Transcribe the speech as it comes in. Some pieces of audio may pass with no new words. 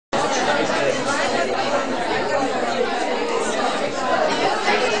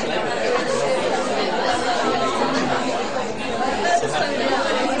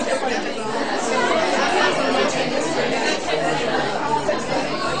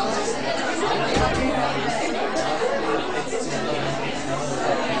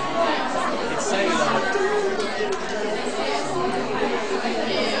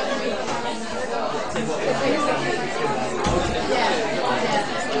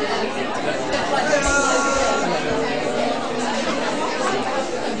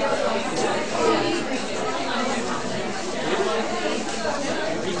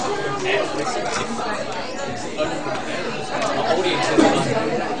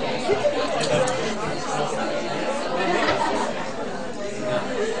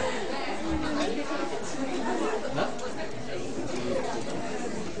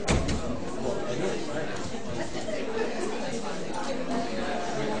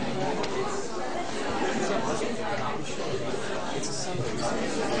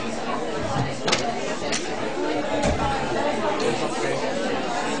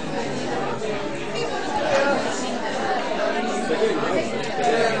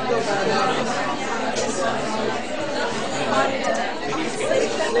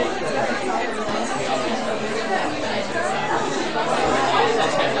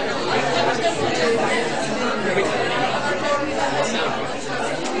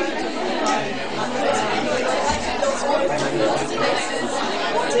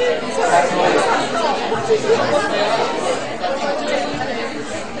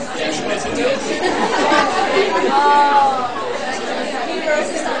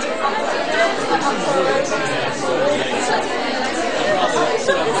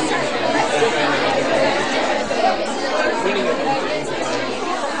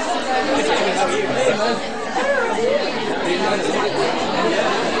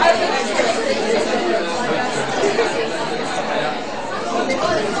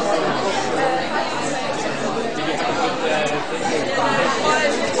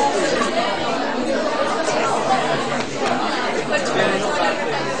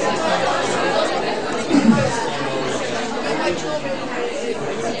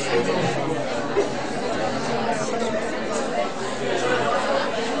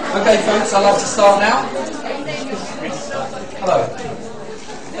Okay, folks, I'd like to start now. Hello.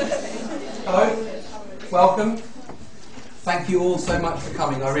 Hello. Welcome. Thank you all so much for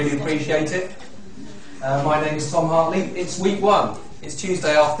coming. I really appreciate it. My name is Tom Hartley. It's week 1. It's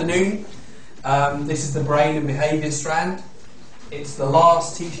Tuesday afternoon. This is the brain and behaviour strand. It's the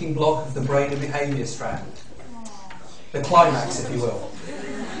last teaching block of the brain and behaviour strand. The climax, if you will.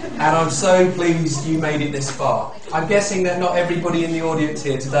 And I'm so pleased you made it this far. I'm guessing that not everybody in the audience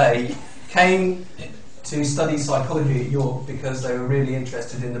here today came to study psychology at York because they were really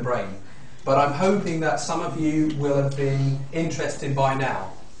interested in the brain. But I'm hoping that some of you will have been interested by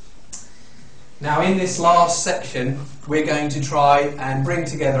now. Now, in this last section, we're going to try and bring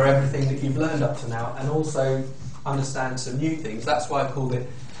together everything that you've learned up to now and also understand some new things. That's why I called it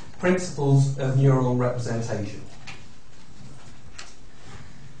Principles of Neural Representation.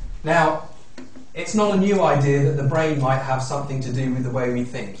 Now, it's not a new idea that the brain might have something to do with the way we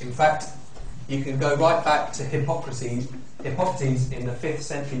think. In fact, you can go right back to Hippocrates in the 5th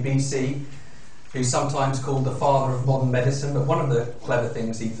century BC, who's sometimes called the father of modern medicine, but one of the clever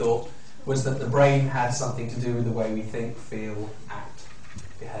things he thought was that the brain had something to do with the way we think, feel, act,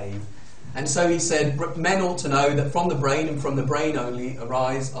 behave. And so he said, men ought to know that from the brain and from the brain only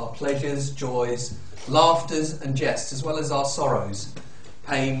arise our pleasures, joys, laughters and jests, as well as our sorrows,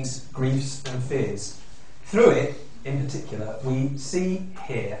 pains, griefs and fears. Through it, in particular, we see,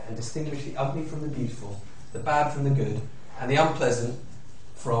 hear and distinguish the ugly from the beautiful, the bad from the good, and the unpleasant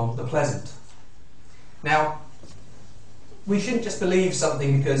from the pleasant. Now, we shouldn't just believe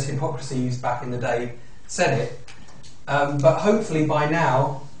something because Hippocrates back in the day said it, but hopefully by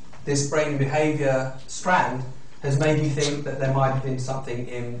now this brain and behaviour strand has made you think that there might have been something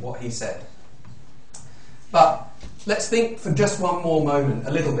in what he said. But let's think for just one more moment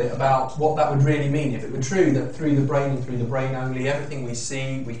a little bit about what that would really mean if it were true that through the brain and through the brain only, everything we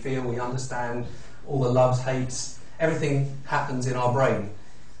see, we feel, we understand, all the loves, hates, everything happens in our brain.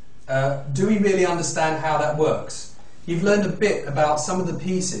 Do we really understand how that works? You've learned a bit about some of the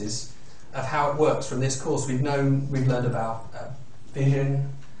pieces of how it works from this course. We've learned about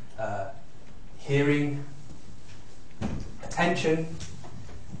vision, hearing, attention,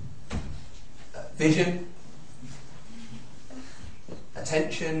 vision,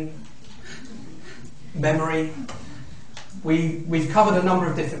 attention, memory. We've covered a number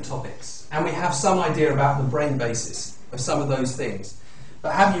of different topics, and we have some idea about the brain basis of some of those things.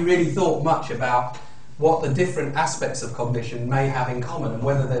 but have you really thought much about what the different aspects of cognition may have in common and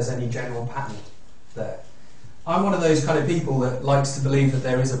whether there's any general pattern there? I'm one of those kind of people that likes to believe that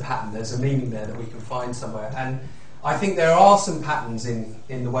there is a pattern, there's a meaning there that we can find somewhere, and I think there are some patterns in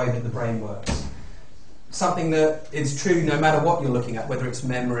the way that the brain works. Something that is true no matter what you're looking at, whether it's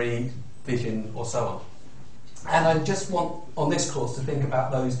memory, vision, or so on. And I just want, on this course, to think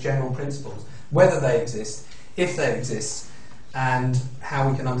about those general principles, whether they exist, if they exist, and how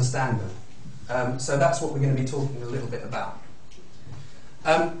we can understand them. So that's what we're going to be talking a little bit about.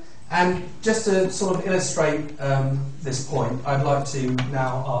 And just to sort of illustrate this point, I'd like to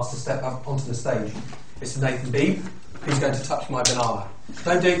now ask to step up onto the stage Mr. Nathan Beebe, who's going to touch my banana.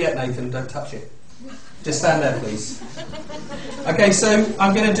 Don't do it yet, Nathan, don't touch it. Just stand there, please. Okay, so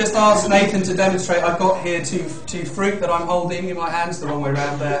I'm going to just ask Nathan to demonstrate. I've got here two fruit that I'm holding in my hands, the wrong way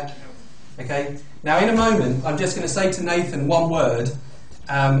around there. Okay. Now, in a moment, I'm just going to say to Nathan one word,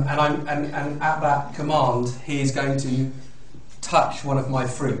 and at that command, he is going to touch one of my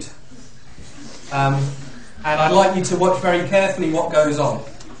fruit. And I'd like you to watch very carefully what goes on.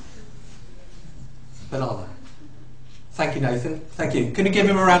 Banana. Thank you, Nathan. Thank you. Can you give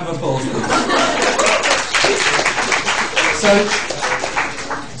him a round of applause, please?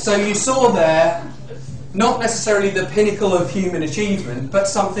 So you saw there, not necessarily the pinnacle of human achievement, but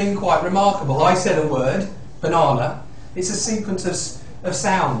something quite remarkable. I said a word, banana. It's a sequence of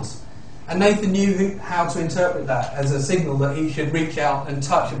sounds. And Nathan knew how to interpret that as a signal that he should reach out and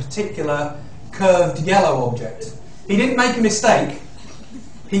touch a particular curved yellow object. He didn't make a mistake.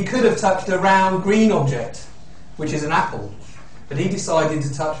 He could have touched a round green object, which is an apple. But he decided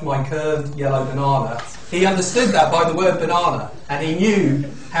to touch my curved yellow banana. He understood that by the word banana, and he knew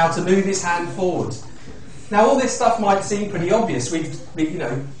how to move his hand forward. Now, all this stuff might seem pretty obvious.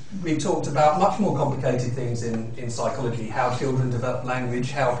 We've talked about much more complicated things in psychology, how children develop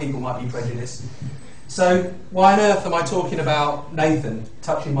language, how people might be prejudiced. So why on earth am I talking about Nathan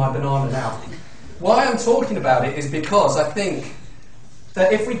touching my banana now? Why I'm talking about it is because I think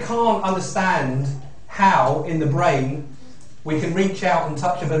that if we can't understand how in the brain we can reach out and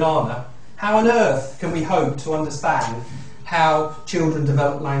touch a banana, how on earth can we hope to understand how children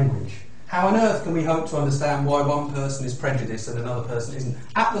develop language? How on earth can we hope to understand why one person is prejudiced and another person isn't?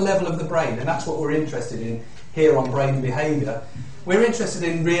 At the level of the brain, and that's what we're interested in here on brain behaviour. We're interested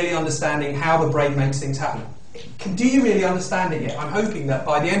in really understanding how the brain makes things happen. Do you really understand it yet? I'm hoping that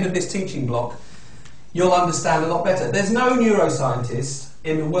by the end of this teaching block, you'll understand a lot better. There's no neuroscientist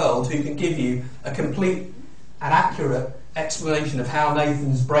in the world who can give you a complete and accurate explanation of how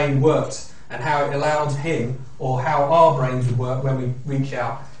Nathan's brain worked and how it allowed him, or how our brains would work when we reach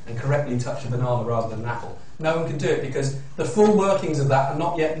out and correctly touch a banana rather than an apple. No one can do it because the full workings of that are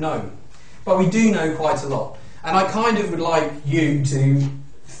not yet known. But we do know quite a lot. And I kind of would like you to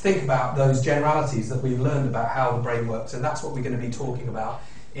think about those generalities that we've learned about how the brain works, and that's what we're going to be talking about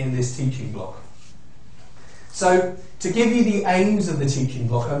in this teaching block. So, to give you the aims of the teaching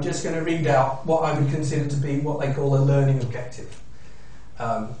block, I'm just going to read out what I would consider to be what they call a learning objective,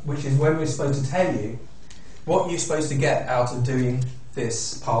 which is when we're supposed to tell you what you're supposed to get out of doing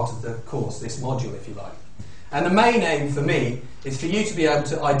this part of the course, this module, if you like. And the main aim for me is for you to be able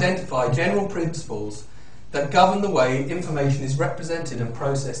to identify general principles that govern the way information is represented and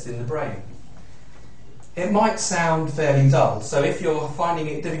processed in the brain. It might sound fairly dull, so if you're finding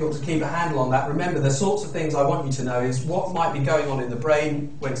it difficult to keep a handle on that, remember the sorts of things I want you to know is what might be going on in the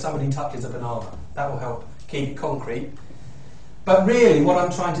brain when somebody touches a banana. That will help keep it concrete. But really what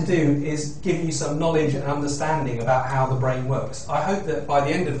I'm trying to do is give you some knowledge and understanding about how the brain works. I hope that by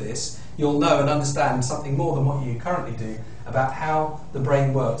the end of this you'll know and understand something more than what you currently do about how the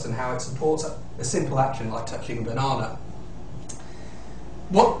brain works and how it supports a simple action like touching a banana.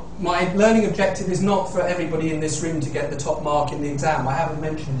 What my learning objective is not for everybody in this room to get the top mark in the exam. I haven't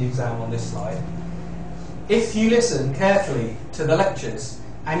mentioned the exam on this slide. If you listen carefully to the lectures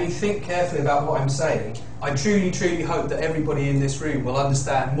and you think carefully about what I'm saying, I truly, truly hope that everybody in this room will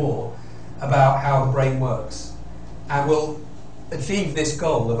understand more about how the brain works and will achieve this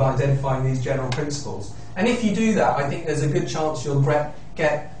goal of identifying these general principles. And if you do that, I think there's a good chance you'll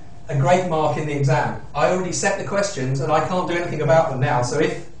get a great mark in the exam. I already set the questions and I can't do anything about them now, so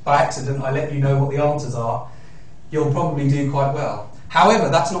if by accident I let you know what the answers are, you'll probably do quite well. However,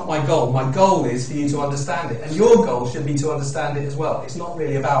 that's not my goal. My goal is for you to understand it, and your goal should be to understand it as well. It's not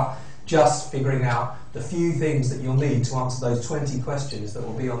really about just figuring out the few things that you'll need to answer those 20 questions that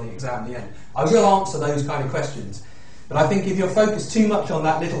will be on the exam at the end. I will answer those kind of questions, but I think if you're focused too much on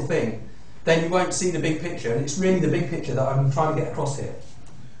that little thing, then you won't see the big picture, and it's really the big picture that I'm trying to get across here.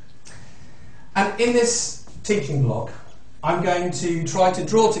 And in this teaching block, I'm going to try to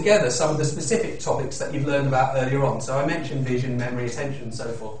draw together some of the specific topics that you've learned about earlier on. So I mentioned vision, memory, attention and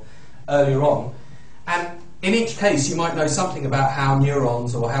so forth earlier on. And in each case you might know something about how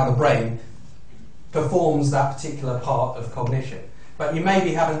neurons or how the brain performs that particular part of cognition. But you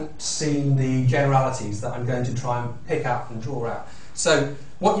maybe haven't seen the generalities that I'm going to try and pick out and draw out. So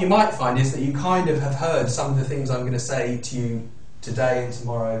what you might find is that you kind of have heard some of the things I'm going to say to you today and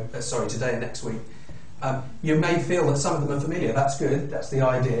today and next week. You may feel that some of them are familiar. That's good, that's the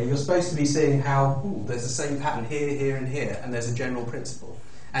idea. You're supposed to be seeing how there's the same pattern here, here and here, and there's a general principle.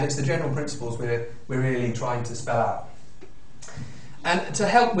 And it's the general principles we're really trying to spell out. And to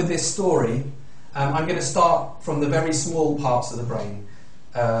help with this story, I'm going to start from the very small parts of the brain,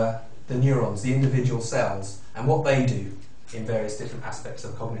 the neurons, the individual cells, and what they do in various different aspects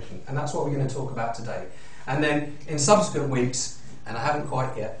of cognition. And that's what we're going to talk about today. And then in subsequent weeks, and I haven't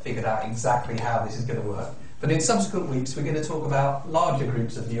quite yet figured out exactly how this is going to work, but in subsequent weeks we're going to talk about larger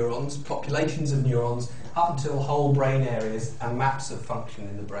groups of neurons, populations of neurons, up until whole brain areas and maps of function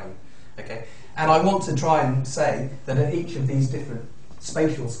in the brain. Okay? And I want to try and say that at each of these different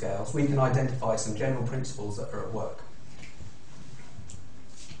spatial scales we can identify some general principles that are at work.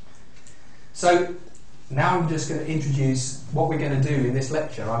 So now I'm just going to introduce what we're going to do in this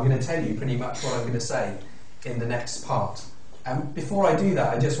lecture. I'm going to tell you pretty much what I'm going to say in the next part. And before I do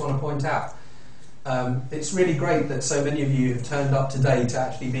that, I just want to point out it's really great that so many of you have turned up today to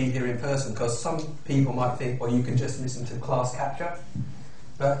actually be here in person, because some people might think, well, you can just listen to class capture.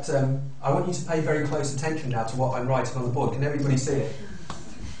 But I want you to pay very close attention now to what I'm writing on the board. Can everybody see it?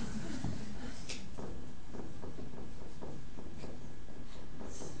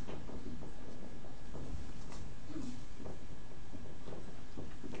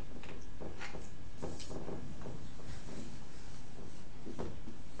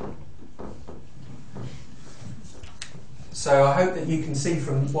 So I hope that you can see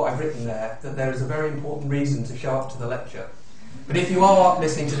from what I've written there that there is a very important reason to show up to the lecture. But if you are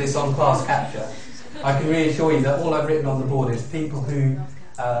listening to this on class capture, I can reassure you that all I've written on the board is people who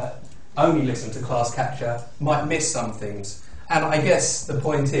only listen to class capture might miss some things. And I guess the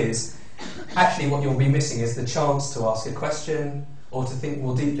point is, actually what you'll be missing is the chance to ask a question or to think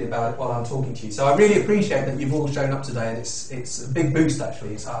more deeply about it while I'm talking to you. So I really appreciate that you've all shown up today, and it's a big boost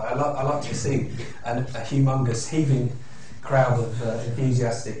actually. So I like to see a humongous heaving crowd of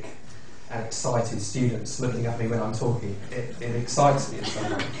enthusiastic and excited students looking at me when I'm talking. It excites me in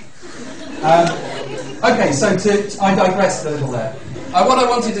some way. Okay, so I digressed a little there. What I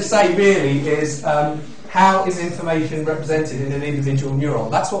wanted to say really is how is information represented in an individual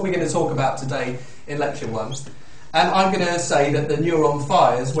neuron? That's what we're going to talk about today in lecture 1. And I'm going to say that the neuron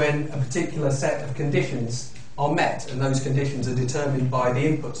fires when a particular set of conditions are met, and those conditions are determined by the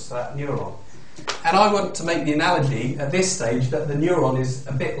inputs to that neuron. And I want to make the analogy at this stage that the neuron is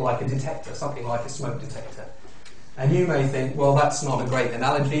a bit like a detector, something like a smoke detector. And you may think, well, that's not a great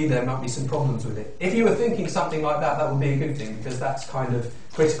analogy, there might be some problems with it. If you were thinking something like that, that would be a good thing, because that's kind of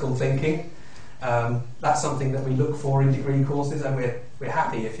critical thinking. That's something that we look for in degree courses, and we're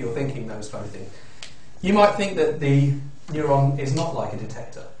happy if you're thinking those kind of things. You might think that the neuron is not like a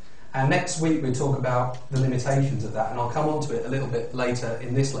detector. And next week we'll talk about the limitations of that, and I'll come on to it a little bit later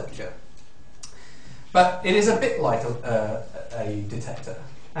in this lecture. But it is a bit like a detector.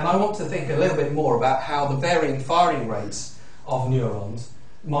 And I want to think a little bit more about how the varying firing rates of neurons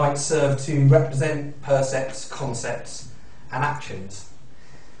might serve to represent percepts, concepts, and actions.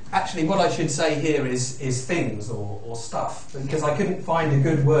 Actually, what I should say here is things or stuff, because I couldn't find a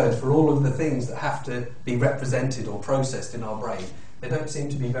good word for all of the things that have to be represented or processed in our brain. There don't seem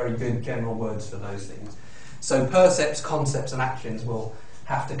to be very good general words for those things. So percepts, concepts, and actions will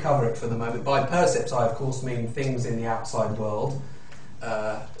have to cover it for the moment. By percepts, I of course mean things in the outside world,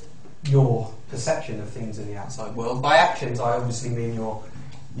 your perception of things in the outside world. By actions, I obviously mean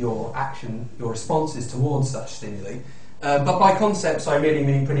your action, your responses towards such stimuli. But by concepts, I really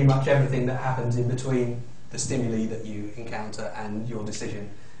mean pretty much everything that happens in between the stimuli that you encounter and your decision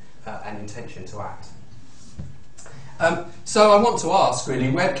and intention to act. So I want to ask, really,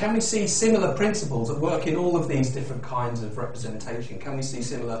 where can we see similar principles at work in all of these different kinds of representation? Can we see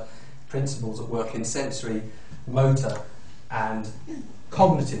similar principles at work in sensory, motor, and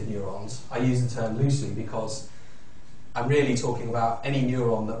cognitive neurons? I use the term loosely because I'm really talking about any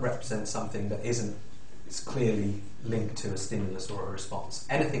neuron that represents something that is clearly linked to a stimulus or a response.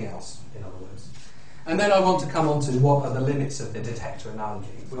 Anything else, in other words. And then I want to come on to what are the limits of the detector analogy.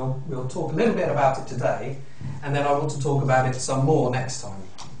 We'll talk a little bit about it today, and then I want to talk about it some more next time.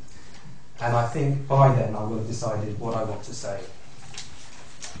 And I think by then I will have decided what I want to say.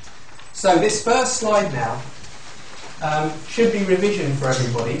 So this first slide now Should be revision for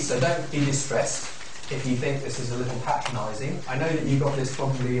everybody, so don't be distressed if you think this is a little patronising. I know that you got this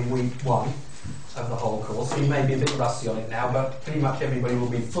probably in week 1 of the whole course, so you may be a bit rusty on it now, but pretty much everybody will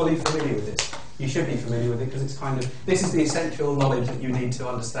be fully familiar with it. You should be familiar with it because it's this is the essential knowledge that you need to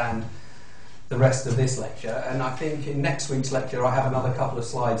understand the rest of this lecture. And I think in next week's lecture I have another couple of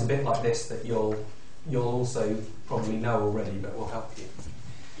slides a bit like this that you'll also probably know already, but will help you.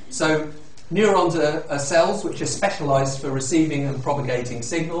 So neurons are cells which are specialised for receiving and propagating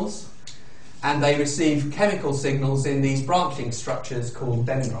signals, and they receive chemical signals in these branching structures called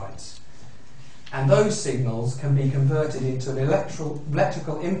dendrites. And those signals can be converted into an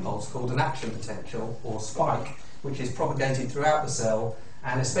electrical impulse called an action potential, or spike, which is propagated throughout the cell,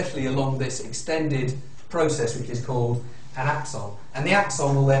 and especially along this extended process which is called an axon. And the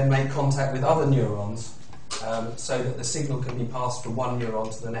axon will then make contact with other neurons so that the signal can be passed from one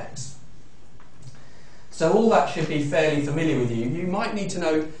neuron to the next. So all that should be fairly familiar with you. You might need to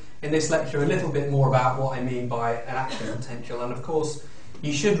know in this lecture a little bit more about what I mean by an action potential, and of course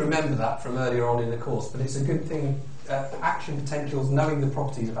you should remember that from earlier on in the course, but it's a good thing. Action potentials, knowing the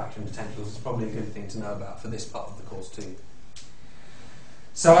properties of action potentials is probably a good thing to know about for this part of the course too.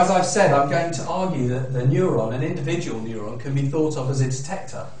 So as I've said, I'm going to argue that the neuron, an individual neuron, can be thought of as a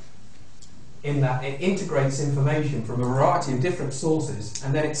detector, in that it integrates information from a variety of different sources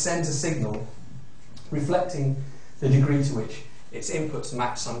and then it sends a signal reflecting the degree to which its inputs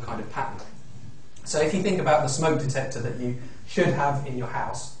match some kind of pattern. So if you think about the smoke detector that you should have in your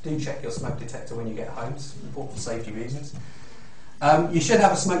house, do check your smoke detector when you get home, it's important for safety reasons. You should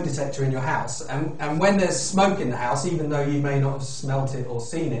have a smoke detector in your house, and when there's smoke in the house, even though you may not have smelt it or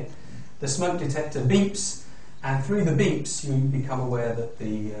seen it, the smoke detector beeps, and through the beeps you become aware that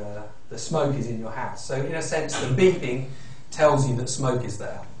the smoke is in your house. So in a sense the beeping tells you that smoke is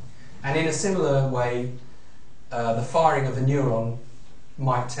there. And in a similar way, the firing of a neuron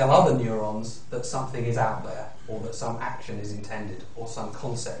might tell other neurons that something is out there, or that some action is intended, or some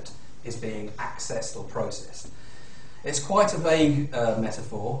concept is being accessed or processed. It's quite a vague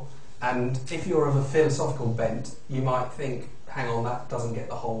metaphor, and if you're of a philosophical bent, you might think, hang on, that doesn't get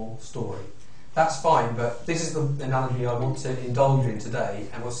the whole story. That's fine, but this is the analogy I want to indulge in today,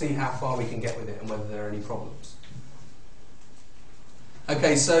 and we'll see how far we can get with it and whether there are any problems.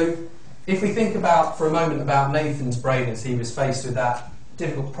 Okay, so if we think about, for a moment, about Nathan's brain as he was faced with that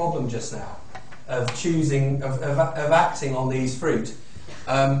difficult problem just now, of acting on these fruit,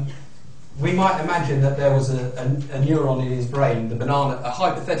 we might imagine that there was a neuron in his brain, a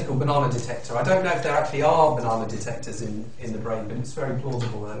hypothetical banana detector. I don't know if there actually are banana detectors in the brain, but it's very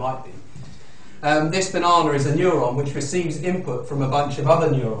plausible there might be. This banana is a neuron which receives input from a bunch of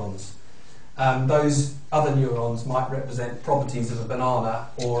other neurons. Those other neurons might represent properties of a banana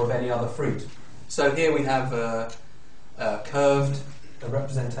or of any other fruit. So here we have a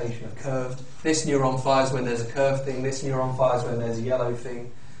representation of curved. This neuron fires when there's a curved thing, this neuron fires when there's a yellow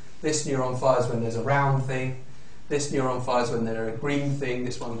thing, this neuron fires when there's a round thing, this neuron fires when there's a green thing,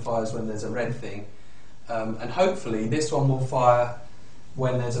 this one fires when there's a red thing, and hopefully this one will fire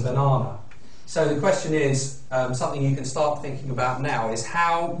when there's a banana. So the question is, something you can start thinking about now is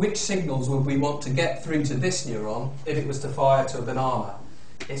which signals would we want to get through to this neuron if it was to fire to a banana?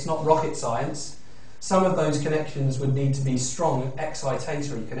 It's not rocket science. Some of those connections would need to be strong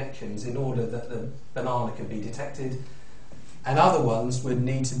excitatory connections in order that the banana can be detected, and other ones would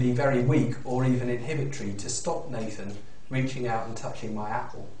need to be very weak or even inhibitory to stop Nathan reaching out and touching my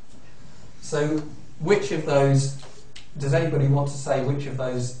apple. So which of those, does anybody want to say which of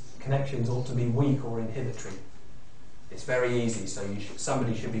those connections ought to be weak or inhibitory? It's very easy, so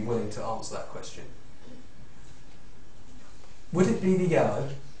somebody should be willing to answer that question. Would it be the yellow?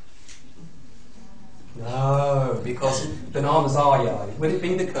 No, because bananas are yellow. Would it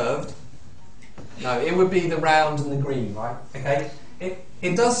be the curved? No, it would be the round and the green, right? Okay.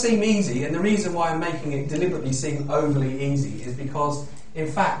 It does seem easy, and the reason why I'm making it deliberately seem overly easy is because, in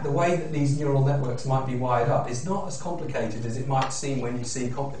fact, the way that these neural networks might be wired up is not as complicated as it might seem when you see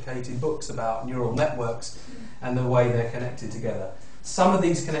complicated books about neural networks and the way they're connected together. Some of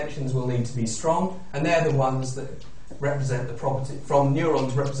these connections will need to be strong, and they're the ones that represent the property from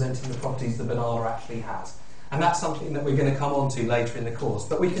neurons representing the properties the banana actually has. And that's something that we're going to come on to later in the course.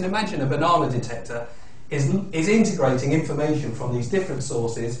 But we can imagine a banana detector is integrating information from these different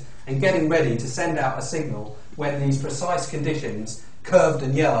sources and getting ready to send out a signal when these precise conditions, curved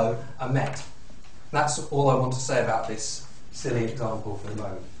and yellow, are met. That's all I want to say about this silly example for the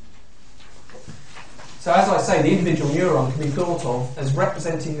moment. So as I say, the individual neuron can be thought of as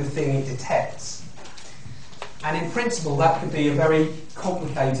representing the thing it detects. And in principle, that could be a very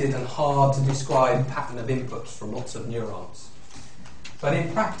complicated and hard to describe pattern of inputs from lots of neurons. But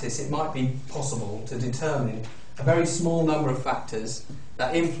in practice, it might be possible to determine a very small number of factors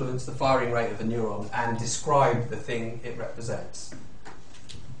that influence the firing rate of a neuron and describe the thing it represents.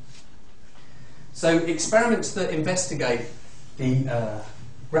 So experiments that investigate the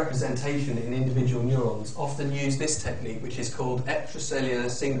representation in individual neurons often use this technique, which is called extracellular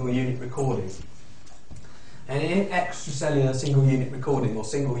single unit recording. And in extracellular single unit recording, or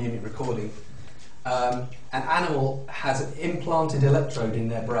single unit recording, an animal has an implanted electrode in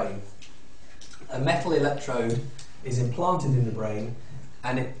their brain. A metal electrode is implanted in the brain,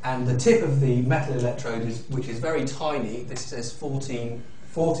 and the tip of the metal electrode, which is very tiny, this says 14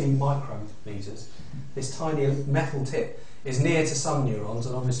 micrometers, this tiny metal tip is near to some neurons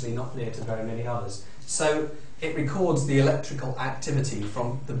and obviously not near to very many others. So it records the electrical activity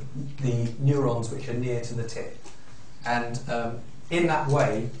from the neurons which are near to the tip. And in that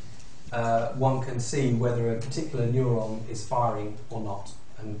way, one can see whether a particular neuron is firing or not,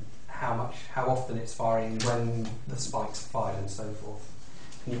 and how often it's firing, when the spikes are fired, and so forth.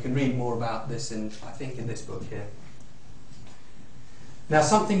 And you can read more about this in this book here. Now,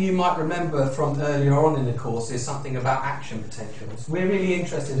 something you might remember from earlier on in the course is something about action potentials. We're really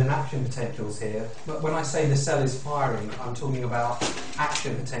interested in action potentials here, but when I say the cell is firing, I'm talking about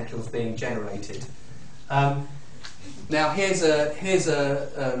action potentials being generated. Now, here's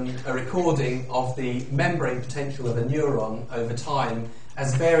a recording of the membrane potential of a neuron over time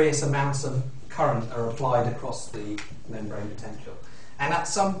as various amounts of current are applied across the membrane potential. And at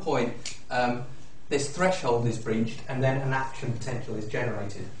some point, this threshold is breached, and then an action potential is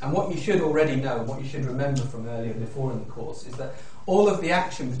generated. And what you should already know, what you should remember from earlier before in the course, is that all of the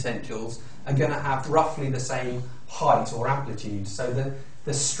action potentials are going to have roughly the same height or amplitude, so that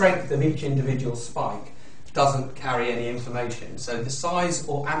the strength of each individual spike doesn't carry any information. So the size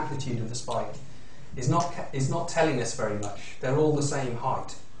or amplitude of the spike is not telling us very much. They're all the same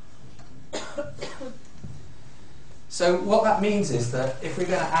height. So what that means is that if we're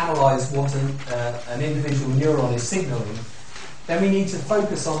going to analyse what an individual neuron is signalling, then we need to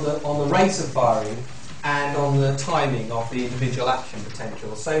focus on the rate of firing and on the timing of the individual action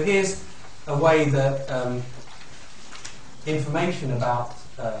potential. So here's a way that information about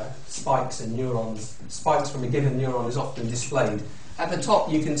spikes in neurons, spikes from a given neuron, is often displayed. At the top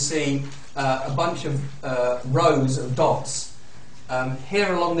you can see a bunch of rows of dots.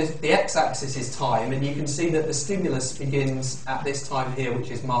 Here along the x-axis is time, and you can see that the stimulus begins at this time here,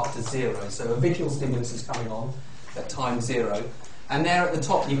 which is marked as 0. So a visual stimulus is coming on at time 0. And there at the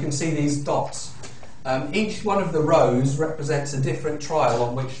top you can see these dots. Each one of the rows represents a different trial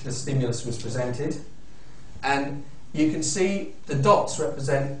on which the stimulus was presented. And you can see the dots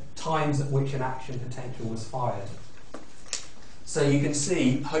represent times at which an action potential was fired. So you can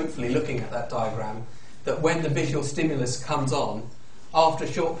see, hopefully looking at that diagram, that when the visual stimulus comes on, after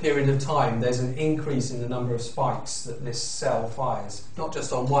a short period of time, there's an increase in the number of spikes that this cell fires, not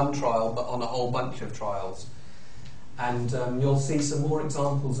just on one trial, but on a whole bunch of trials. And you'll see some more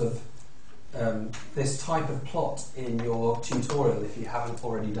examples of this type of plot in your tutorial, if you haven't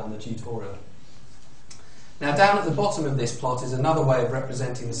already done the tutorial. Now, down at the bottom of this plot is another way of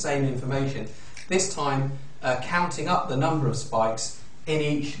representing the same information, this time counting up the number of spikes in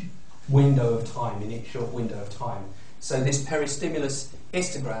each window of time, in each short window of time. So this peristimulus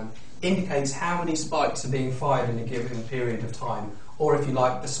histogram indicates how many spikes are being fired in a given period of time, or if you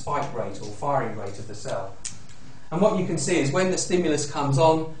like, the spike rate or firing rate of the cell. And what you can see is when the stimulus comes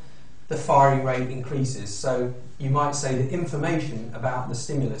on, the firing rate increases. So you might say that information about the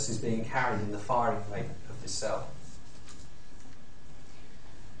stimulus is being carried in the firing rate of this cell.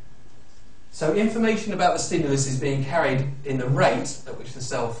 So information about the stimulus is being carried in the rate at which the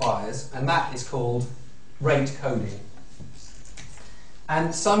cell fires, and that is called rate coding.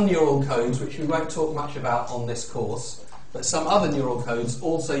 And some neural codes, which we won't talk much about on this course, but some other neural codes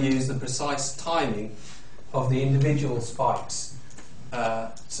also use the precise timing of the individual spikes,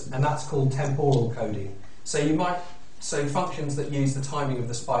 and that's called temporal coding. So functions that use the timing of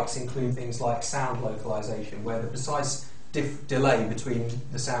the spikes include things like sound localization, where the precise delay between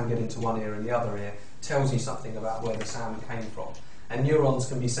the sound getting to one ear and the other ear tells you something about where the sound came from. And neurons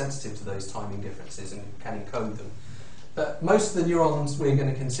can be sensitive to those timing differences and can encode them. But most of the neurons we're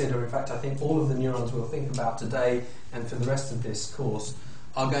going to consider, in fact I think all of the neurons we'll think about today and for the rest of this course,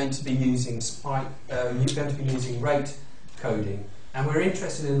 are going to be using rate coding. And we're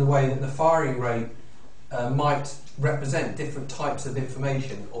interested in the way that the firing rate might represent different types of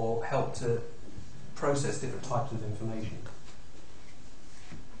information or help to process different types of information.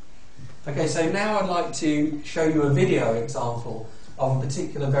 Okay, so now I'd like to show you a video example of a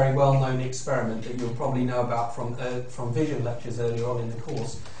particular very well-known experiment that you'll probably know about from vision lectures earlier on in the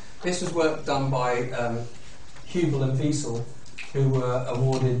course. This was work done by Hubel and Wiesel, who were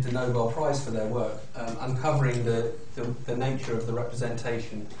awarded the Nobel Prize for their work, uncovering the nature of the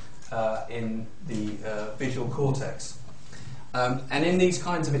representation in the visual cortex. And in these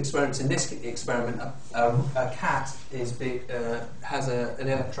kinds of experiments, in this experiment, a cat has an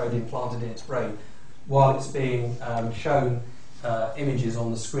electrode implanted in its brain while it's being shown images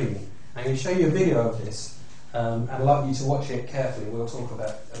on the screen. I'm going to show you a video of this, and I'd like you to watch it carefully. We'll talk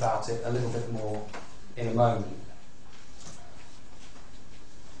about it a little bit more in a moment.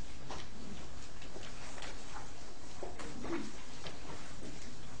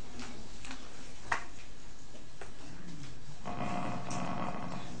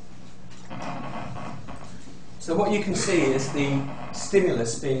 So what you can see is the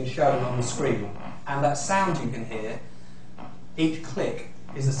stimulus being shown on the screen, and that sound you can hear, each click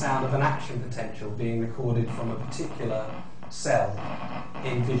is the sound of an action potential being recorded from a particular cell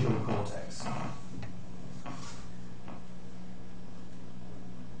in visual cortex.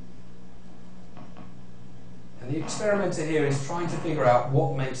 And the experimenter here is trying to figure out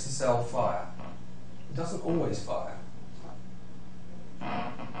what makes the cell fire. It doesn't always fire.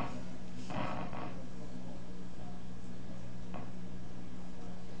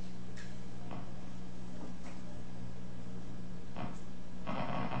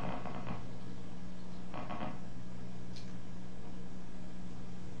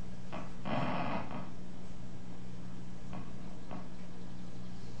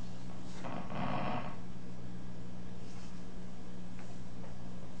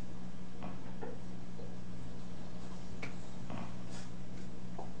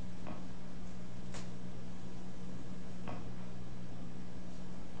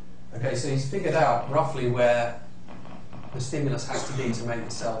 Okay, so he's figured out roughly where the stimulus has to be to make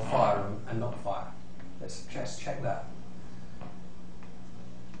the cell fire and not fire. Let's just check that.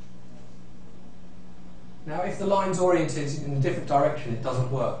 Now, if the line's oriented in a different direction, it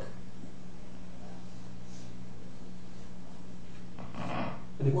doesn't work.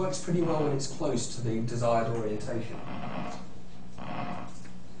 But it works pretty well when it's close to the desired orientation.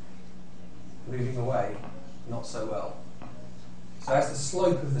 Moving away, not so well. So as the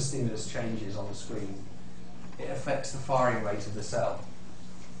slope of the stimulus changes on the screen, it affects the firing rate of the cell.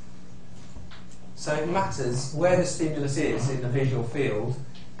 So it matters where the stimulus is in the visual field,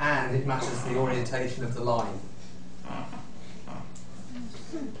 and it matters the orientation of the line.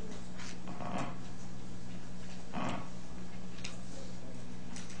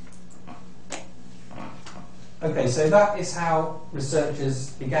 Okay, so that is how researchers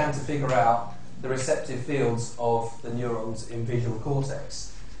began to figure out the receptive fields of the neurons in visual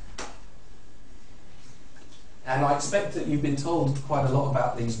cortex. And I expect that you've been told quite a lot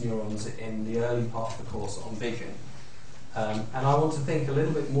about these neurons in the early part of the course on vision. And I want to think a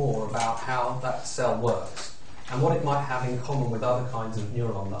little bit more about how that cell works and what it might have in common with other kinds of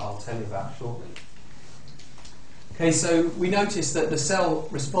neuron that I'll tell you about shortly. Okay, so we notice that the cell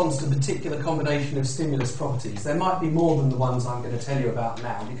responds to a particular combination of stimulus properties. There might be more than the ones I'm going to tell you about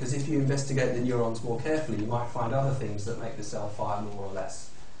now, because if you investigate the neurons more carefully, you might find other things that make the cell fire more or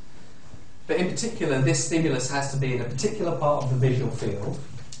less. But in particular, this stimulus has to be in a particular part of the visual field,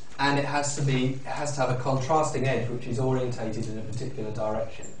 and it has to have a contrasting edge which is orientated in a particular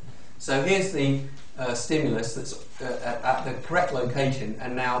direction. So here's the stimulus that's at the correct location,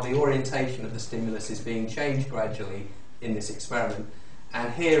 and now the orientation of the stimulus is being changed gradually in this experiment.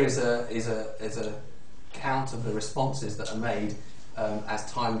 And here is a count of the responses that are made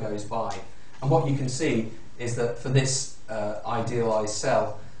as time goes by. And what you can see is that for this idealized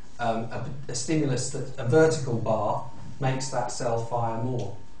cell, a stimulus that's a vertical bar makes that cell fire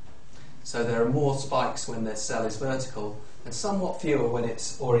more. So there are more spikes when the cell is vertical, and somewhat fewer when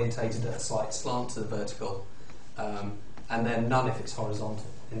it's orientated at a slight slant to the vertical, and then none if it's horizontal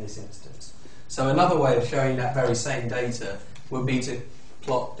in this instance. So another way of showing that very same data would be to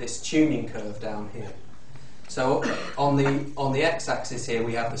plot this tuning curve down here. So on the x-axis here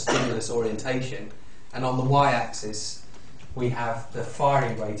we have the stimulus orientation, and on the y-axis we have the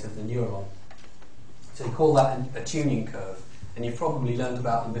firing rate of the neuron. So you call that a tuning curve, and you've probably learned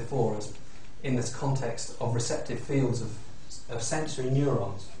about them before as in this context of receptive fields of sensory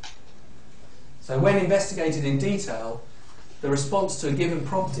neurons. So when investigated in detail, the response to a given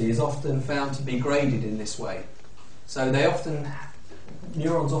property is often found to be graded in this way. So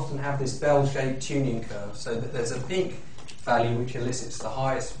neurons often have this bell-shaped tuning curve, so that there's a peak value which elicits the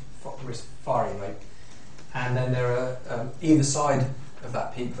highest firing rate, and then there are either side of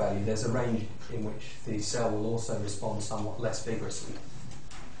that peak value, there's a range in which the cell will also respond somewhat less vigorously.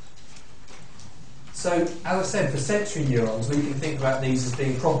 So, as I said, for sensory neurons, we can think about these as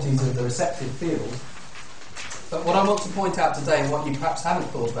being properties of the receptive field. But what I want to point out today, and what you perhaps haven't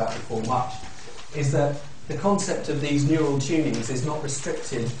thought about before much, is that the concept of these neural tunings is not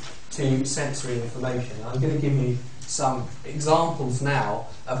restricted to sensory information. I'm going to give you some examples now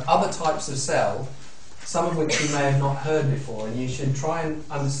of other types of cell, some of which you may have not heard before, and you should try and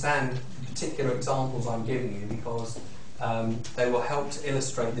understand the particular examples I'm giving you, because they will help to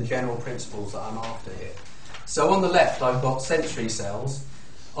illustrate the general principles that I'm after here. So on the left I've got sensory cells.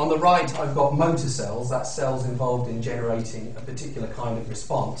 On the right I've got motor cells, that's cells involved in generating a particular kind of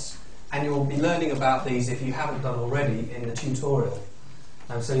response. And you'll be learning about these, if you haven't done already, in the tutorial.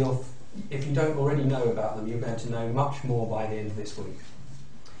 And so if you don't already know about them, you're going to know much more by the end of this week.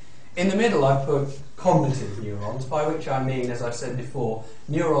 In the middle I've put cognitive neurons, by which I mean, as I've said before,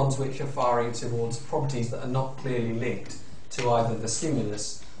 neurons which are firing towards properties that are not clearly linked to either the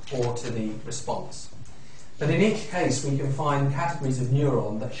stimulus or to the response. But in each case we can find categories of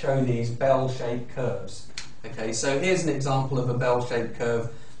neuron that show these bell-shaped curves. Okay, so here's an example of a bell-shaped curve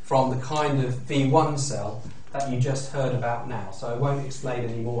from the kind of V1 cell that you just heard about now. So I won't explain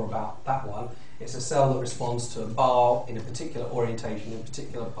any more about that one. It's a cell that responds to a bar in a particular orientation, in a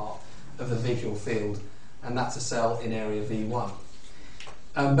particular part of the visual field, and that's a cell in area V1.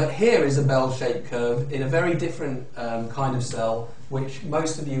 But here is a bell-shaped curve in a very different kind of cell, which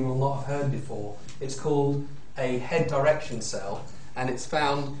most of you will not have heard before. It's called a head direction cell, and it's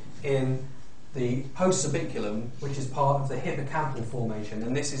found in the postsubiculum, which is part of the hippocampal formation,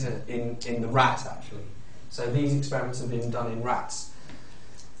 and this is in the rat, actually. So these experiments have been done in rats.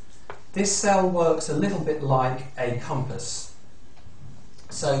 This cell works a little bit like a compass.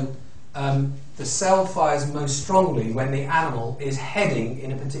 So the cell fires most strongly when the animal is heading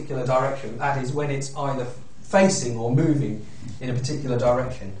in a particular direction. That is, when it's either facing or moving in a particular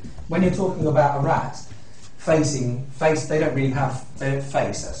direction. When you're talking about a rat, they don't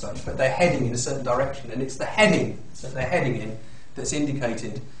face as such, but they're heading in a certain direction, and it's the heading that they're heading in that's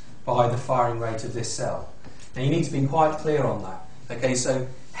indicated by the firing rate of this cell. Now you need to be quite clear on that. Okay, so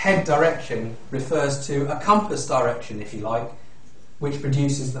head direction refers to a compass direction, if you like, which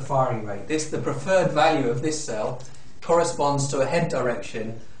produces the firing rate. The preferred value of this cell corresponds to a head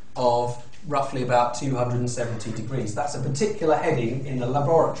direction of roughly about 270 degrees. That's a particular heading in the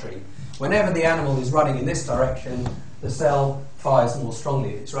laboratory. Whenever the animal is running in this direction, the cell fires more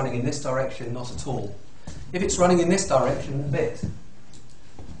strongly. If it's running in this direction, not at all. If it's running in this direction, a bit.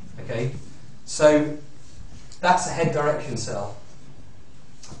 Okay, so that's a head direction cell.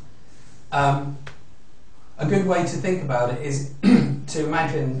 A good way to think about it is to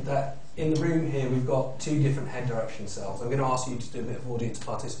imagine that in the room here we've got two different head direction cells. I'm going to ask you to do a bit of audience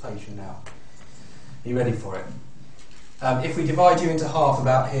participation now. Are you ready for it? If we divide you into half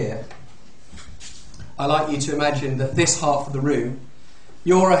about here, I like you to imagine that this half of the room,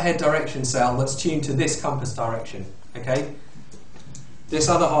 you're a head direction cell that's tuned to this compass direction. Okay? This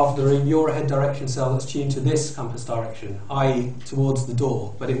other half of the room, you're a head direction cell that's tuned to this compass direction, i.e. towards the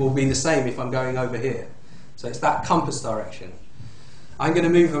door, but it will be the same if I'm going over here. So it's that compass direction. I'm going to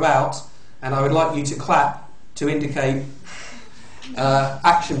move about, and I would like you to clap to indicate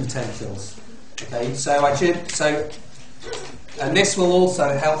action potentials. Okay, and this will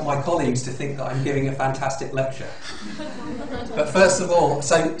also help my colleagues to think that I'm giving a fantastic lecture. But first of all,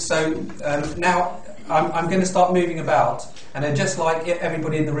 now I'm going to start moving about, and I'd just like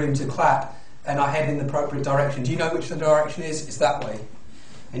everybody in the room to clap, and I head in the appropriate direction. Do you know which the direction is? It's that way.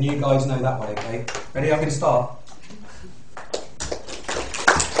 And you guys know that way, okay? Ready? I'm going to start.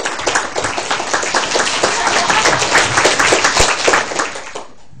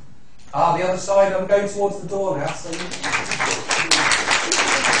 The other side, I'm going towards the door now. So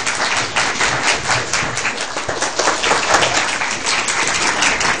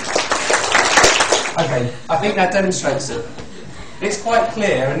okay, I think that demonstrates it. It's quite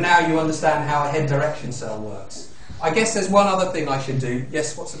clear, and now you understand how a head direction cell works. I guess there's one other thing I should do.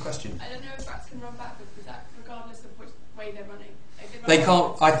 Yes, what's the question? I don't know if rats can run backwards, is that regardless of which way they're running? They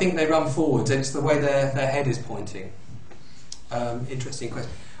can't. I think they run forwards. It's the way their head is pointing. Interesting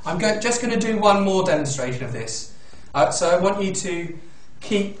question. I'm just going to do one more demonstration of this. So I want you to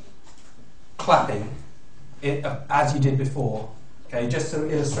keep clapping as you did before. Okay, just to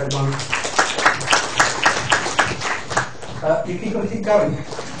illustrate one. You've got to keep going.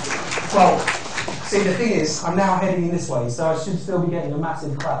 Well, see, the thing is, I'm now heading in this way, so I should still be getting a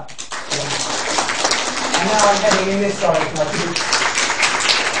massive clap. Yeah. And now I'm heading in this direction.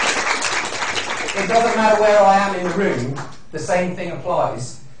 It doesn't matter where I am in the room. the same thing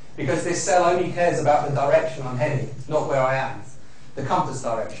applies, because this cell only cares about the direction I'm heading, not where I am, the compass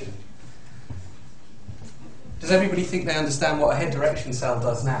direction. Does everybody think they understand what a head direction cell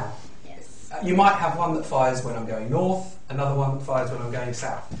does now? Yes. You might have one that fires when I'm going north, another one that fires when I'm going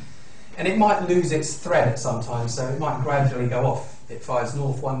south. And it might lose its thread at some time, so it might gradually go off. It fires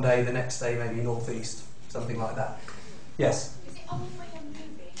north one day, the next day maybe northeast, something like that. Yes? Is it only when you're moving,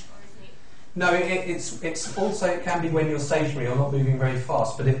 or is it? No, it's also, it can be when you're stationary or not moving very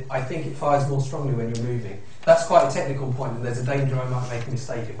fast, but I think it fires more strongly when you're moving. That's quite a technical point, and there's a danger I might make a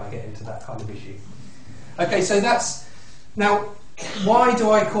mistake if I get into that kind of issue. Okay, so that's... Now, why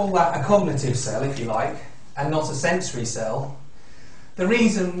do I call that a cognitive cell, if you like, and not a sensory cell? The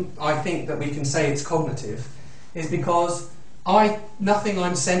reason I think that we can say it's cognitive is because nothing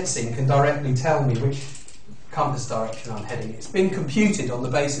I'm sensing can directly tell me which compass direction I'm heading. It's been computed on the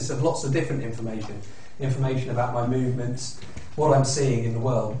basis of lots of different information about my movements, what I'm seeing in the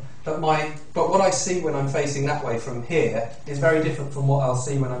world. But what I see when I'm facing that way from here is very different from what I'll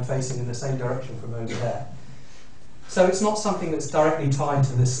see when I'm facing in the same direction from over there. So it's not something that's directly tied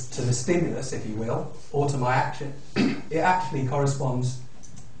to the stimulus, if you will, or to my action. It actually corresponds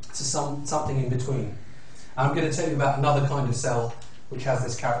to something in between. I'm going to tell you about another kind of cell which has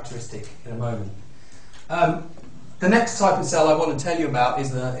this characteristic in a moment. The next type of cell I want to tell you about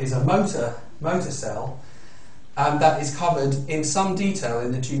is a motor cell that is covered in some detail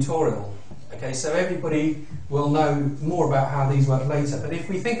in the tutorial. Okay, so everybody will know more about how these work later. But if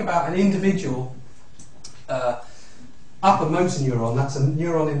we think about an individual upper motor neuron, that's a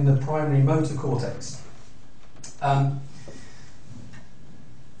neuron in the primary motor cortex.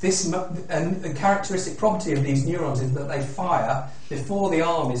 The characteristic property of these neurons is that they fire before the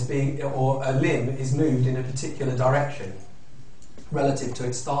arm or a limb is moved in a particular direction relative to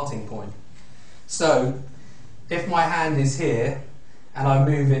its starting point. So, if my hand is here and I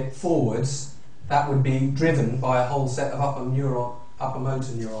move it forwards, that would be driven by a whole set of upper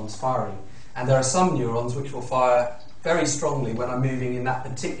motor neurons firing. And there are some neurons which will fire very strongly when I'm moving in that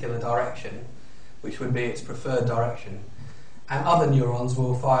particular direction, which would be its preferred direction. And other neurons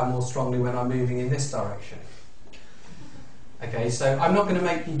will fire more strongly when I'm moving in this direction. Okay, so I'm not going to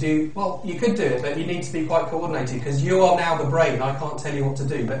make you do... Well, you could do it, but you need to be quite coordinated, because you are now the brain. I can't tell you what to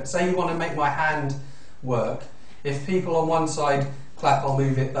do. But say you want to make my hand work. If people on one side clap, I'll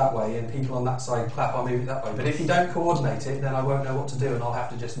move it that way, and people on that side clap, I'll move it that way. But if you don't coordinate it, then I won't know what to do, and I'll have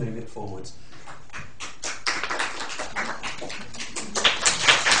to just move it forwards.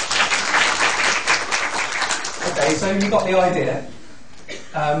 Okay, so you've got the idea.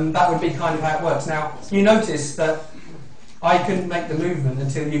 That would be kind of how it works. Now, you notice that I couldn't make the movement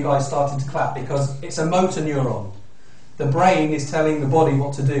until you guys started to clap, because it's a motor neuron. The brain is telling the body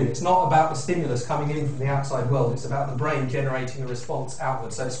what to do. It's not about the stimulus coming in from the outside world. It's about the brain generating a response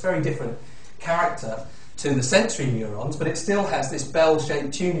outward. So it's very different character to the sensory neurons, but it still has this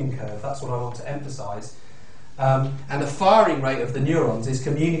bell-shaped tuning curve. That's what I want to emphasise. And the firing rate of the neurons is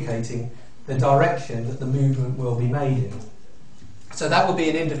communicating the direction that the movement will be made in. So that will be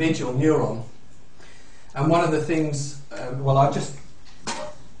an individual neuron. And one of the things,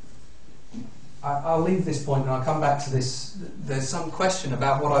 I'll leave this point and I'll come back to this. There's some question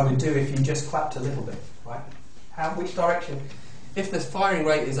about what I would do if you just clapped a little bit, right? Which direction? If the firing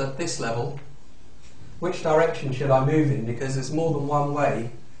rate is at this level, which direction should I move in? Because there's more than one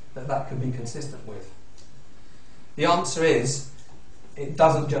way that could be consistent with. The answer is, it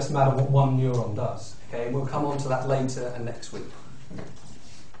doesn't just matter what one neuron does. Okay, we'll come on to that later and next week.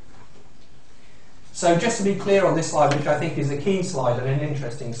 So just to be clear on this slide, which I think is a key slide and an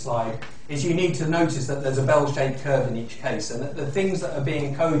interesting slide, is you need to notice that there's a bell-shaped curve in each case, and that the things that are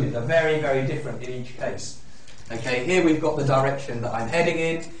being coded are very, very different in each case. Okay, here we've got the direction that I'm heading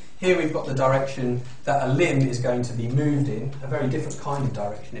in. Here we've got the direction that a limb is going to be moved in, a very different kind of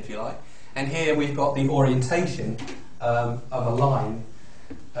direction, if you like. And here we've got the orientation of a line,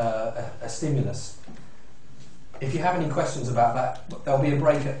 a stimulus. If you have any questions about that, there'll be a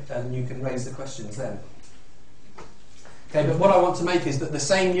break and you can raise the questions then. Okay, but what I want to make is that the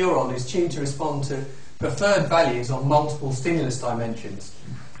same neuron is tuned to respond to preferred values on multiple stimulus dimensions.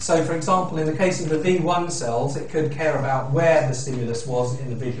 So, for example, in the case of the V1 cells, it could care about where the stimulus was in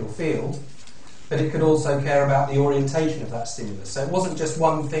the visual field, but it could also care about the orientation of that stimulus. So it wasn't just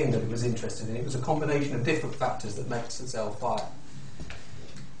one thing that it was interested in, it was a combination of different factors that makes the cell fire.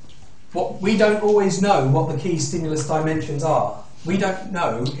 We don't always know what the key stimulus dimensions are. We don't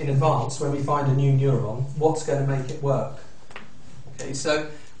know in advance when we find a new neuron what's going to make it work. Okay, so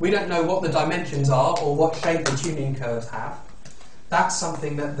we don't know what the dimensions are or what shape the tuning curves have, that's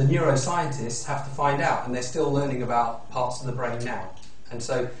something that the neuroscientists have to find out, and they're still learning about parts of the brain now. And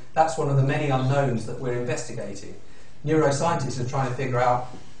so that's one of the many unknowns that we're investigating. Neuroscientists are trying to figure out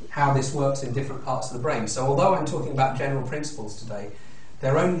how this works in different parts of the brain. So although I'm talking about general principles today,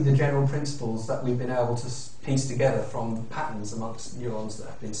 they're only the general principles that we've been able to piece together from patterns amongst neurons that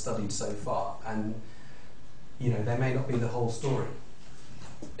have been studied so far. And, you know, they may not be the whole story.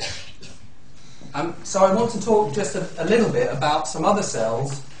 So I want to talk just a little bit about some other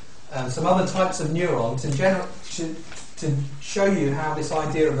cells, some other types of neurons to show you how this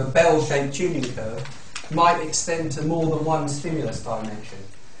idea of a bell-shaped tuning curve might extend to more than one stimulus dimension.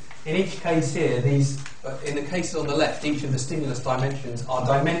 In each case here, in the cases on the left, each of the stimulus dimensions are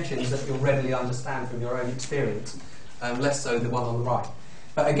dimensions that you'll readily understand from your own experience, less so the one on the right.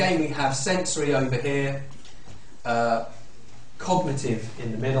 But again, we have sensory over here, cognitive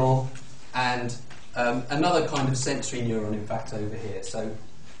in the middle, and another kind of sensory neuron, in fact, over here. So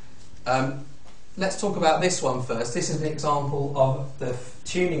let's talk about this one first. This is an example of the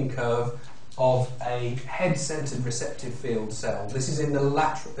tuning curve of a head-centered receptive field cell. This is in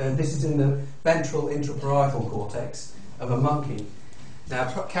the ventral intraparietal cortex of a monkey. Now,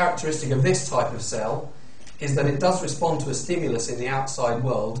 a characteristic of this type of cell is that it does respond to a stimulus in the outside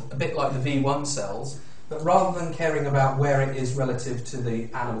world, a bit like the V1 cells, but rather than caring about where it is relative to the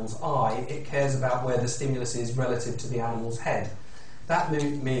animal's eye, it cares about where the stimulus is relative to the animal's head. That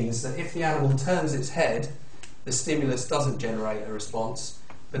means that if the animal turns its head, the stimulus doesn't generate a response,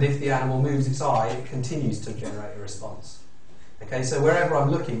 but if the animal moves its eye, it continues to generate a response. Okay, so wherever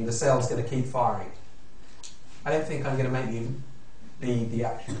I'm looking, the cell's going to keep firing. I don't think I'm going to make you the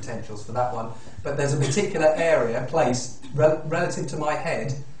action potentials for that one, but there's a particular area, place, relative to my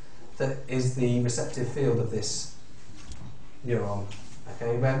head, that is the receptive field of this neuron.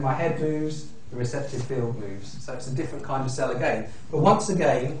 Okay, when my head moves, the receptive field moves. So it's a different kind of cell again. But once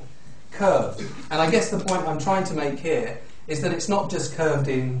again, curved. And I guess the point I'm trying to make here is that it's not just curved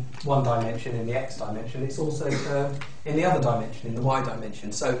in one dimension, in the x dimension, it's also curved in the other dimension, in the y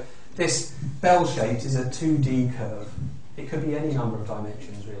dimension. So this bell-shaped is a 2D curve. It could be any number of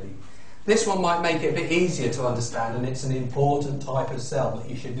dimensions, really. This one might make it a bit easier to understand, and it's an important type of cell that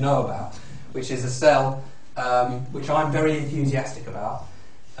you should know about, which is a cell which I'm very enthusiastic about.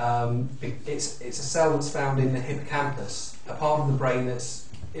 It's a cell that's found in the hippocampus, a part of the brain that's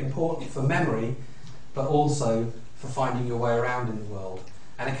important for memory, but also for finding your way around in the world.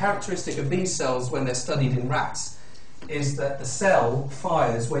 And a characteristic of these cells when they're studied in rats is that the cell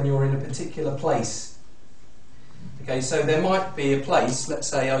fires when you're in a particular place. Okay, so there might be a place, let's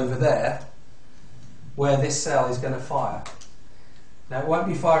say over there, where this cell is going to fire. Now it won't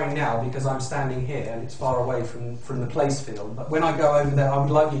be firing now because I'm standing here and it's far away from the place field, but when I go over there I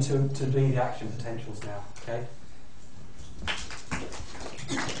would like you to do the action potentials now. Okay?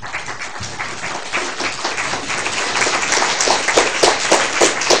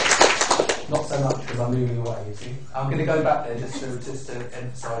 Not so much because I'm moving away, you see. I'm going to go back there just to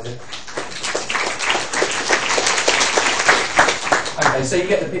emphasise it. Okay, so you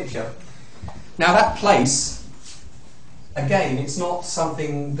get the picture. Now that place, again, it's not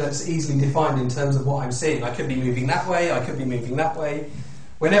something that's easily defined in terms of what I'm seeing. I could be moving that way, I could be moving that way.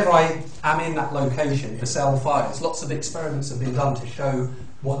 Whenever I am in that location, the cell fires. Lots of experiments have been done to show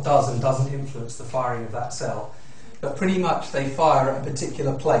what does and doesn't influence the firing of that cell. But pretty much they fire at a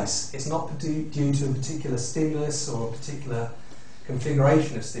particular place. It's not due to a particular stimulus or a particular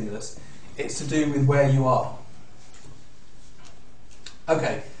configuration of stimulus. It's to do with where you are.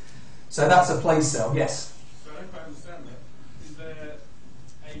 Okay, so that's a place cell, yes? So if I understand that, is there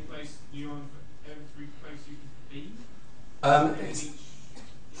a place neuron for every place you could be?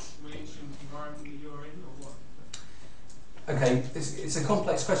 In each environment that you're in, or what? Okay, it's a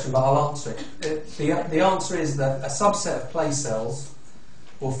complex question, but I'll answer it. The answer is that a subset of place cells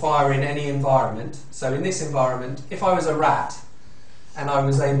will fire in any environment. So in this environment, if I was a rat and I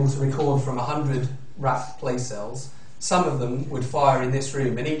was able to record from 100 rat place cells, some of them would fire in this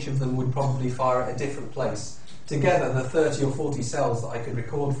room, and each of them would probably fire at a different place. Together, the 30 or 40 cells that I could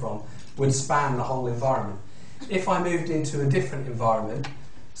record from would span the whole environment. If I moved into a different environment,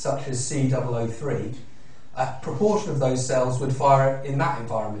 such as C003, a proportion of those cells would fire in that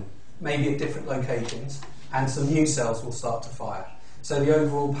environment, maybe at different locations, and some new cells will start to fire. So the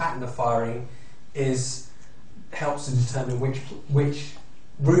overall pattern of firing helps to determine which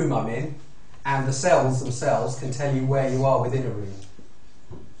room I'm in, and the cells themselves can tell you where you are within a room.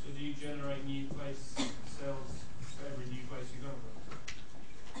 So do you generate new place cells for every new place you go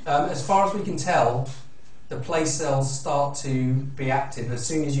to? As far as we can tell, the place cells start to be active as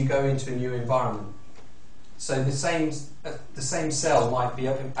soon as you go into a new environment. So the the same cell might be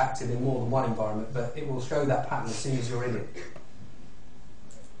active in more than one environment, but it will show that pattern as soon as you're in it.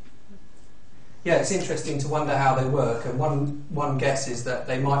 Yeah, it's interesting to wonder how they work, and one guess is that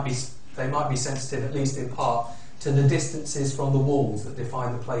they might be sensitive, at least in part, to the distances from the walls that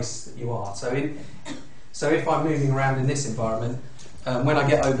define the place that you are. So if I'm moving around in this environment, when I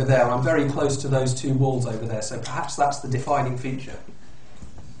get over there, I'm very close to those two walls over there, so perhaps that's the defining feature.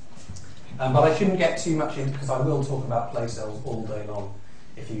 But I shouldn't get too much into, because I will talk about place cells all day long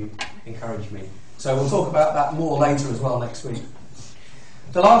if you encourage me. So we'll talk about that more later as well next week.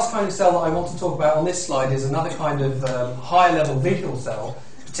 The last kind of cell that I want to talk about on this slide is another kind of high-level visual cell,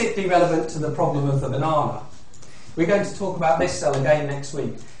 particularly relevant to the problem of the banana. We're going to talk about this cell again next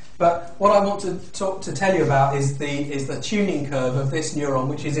week. But what I want to tell you about is the tuning curve of this neuron,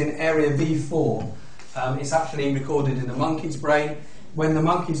 which is in area V4. It's actually recorded in a monkey's brain when the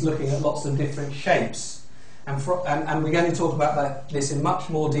monkey's looking at lots of different shapes. And we're going to talk about this in much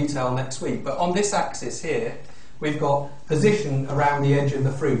more detail next week. But on this axis here, we've got position around the edge of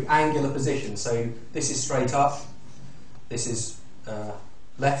the fruit, angular position. So this is straight up, this is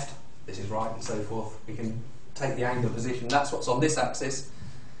left, this is right, and so forth. We can take the angular position. That's what's on this axis.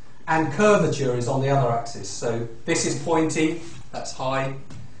 And curvature is on the other axis. So this is pointy, that's high.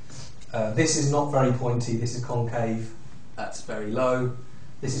 This is not very pointy, this is concave, that's very low.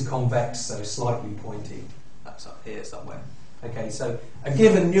 This is convex, so slightly pointy. That's up here somewhere. Okay, so a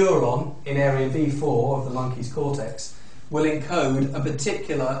given neuron in area V4 of the monkey's cortex will encode a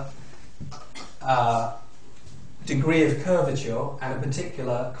particular degree of curvature and a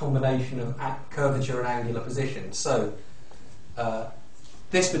particular combination of curvature and angular position. So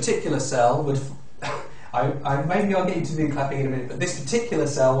this particular cell would, maybe I'll get you to do clapping in a minute, but this particular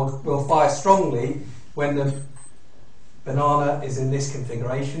cell will fire strongly when the banana is in this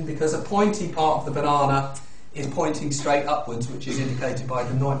configuration, because a pointy part of the banana is pointing straight upwards, which is indicated by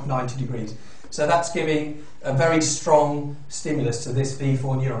the 90 degrees. So that's giving a very strong stimulus to this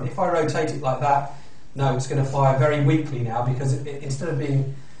V4 neuron. If I rotate it like that, no, it's going to fire very weakly now, because instead of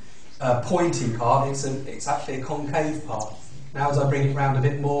being a pointy part, it's actually a concave part. Now as I bring it round a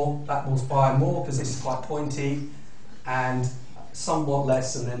bit more, that will fire more because this is quite pointy, and somewhat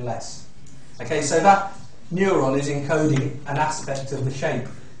less and then less. Okay, so that neuron is encoding an aspect of the shape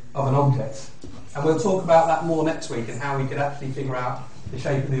of an object. And we'll talk about that more next week and how we could actually figure out the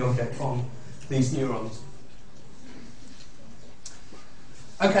shape of the object from these neurons.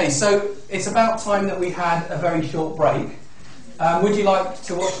 Okay, so it's about time that we had a very short break. Would you like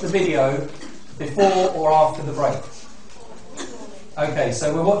to watch the video before or after the break? Okay,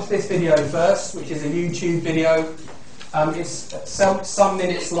 so we'll watch this video first, which is a YouTube video. It's some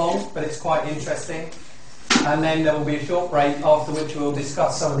minutes long, but it's quite interesting. And then there will be a short break, after which we'll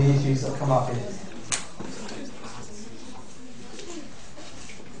discuss some of the issues that come up in it.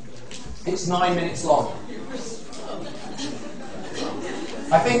 It's 9 minutes long.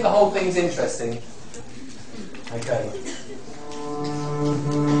 I think the whole thing's interesting. Okay.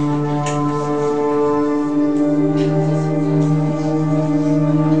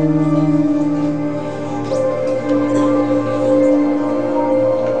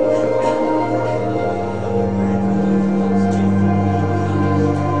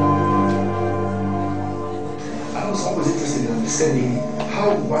 I was always interested in understanding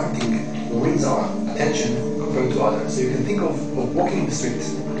how one thing wins our attention compared to others. So you can think of walking in the street,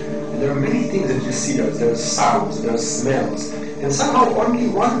 and there are many things that you see. There's sounds, there's smells, and somehow only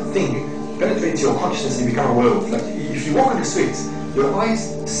one thing penetrates your consciousness and you become aware of. Like if you walk on the street, your eyes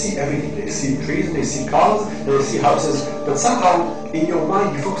see everything. They see trees, and they see cars, and they see houses, but somehow in your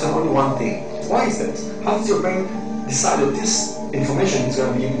mind you focus on only one thing. Why is that? How does your brain decide that this information is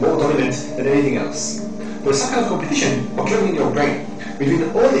going to be more dominant than anything else? There's some kind of competition occurring in your brain between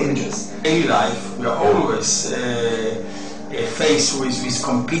all the images. In daily life, we are always faced with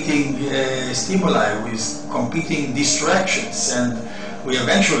competing stimuli, with competing distractions, and we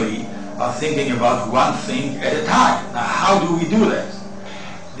eventually are thinking about one thing at a time. Now, how do we do that?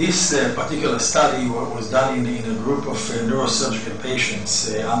 This particular study was done in a group of neurosurgical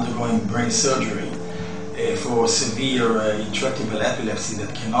patients undergoing brain surgery for severe intractable epilepsy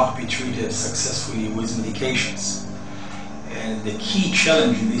that cannot be treated successfully with medications. And the key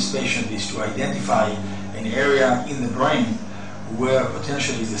challenge in this patient is to identify an area in the brain where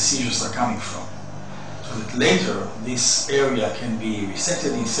potentially the seizures are coming from, so that later this area can be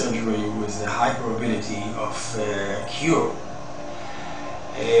resected in surgery with a high probability of cure.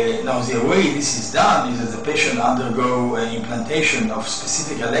 Now the way this is done is that the patient undergo an implantation of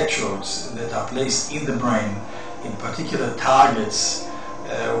specific electrodes that are placed in the brain in particular targets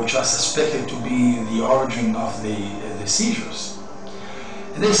which are suspected to be the origin of the the seizures.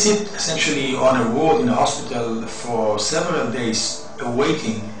 And they sit essentially on a ward in a hospital for several days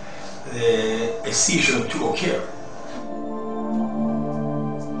awaiting a seizure to occur.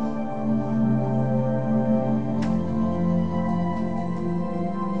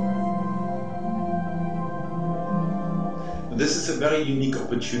 This is a very unique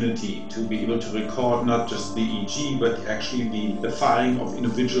opportunity to be able to record not just the EEG, but actually the firing of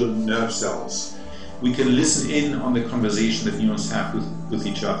individual nerve cells. We can listen in on the conversation that neurons have with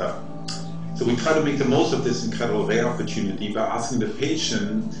each other. So we try to make the most of this incredible rare opportunity by asking the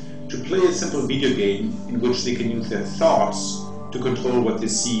patient to play a simple video game in which they can use their thoughts to control what they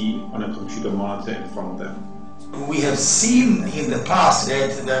see on a computer monitor in front of them. We have seen in the past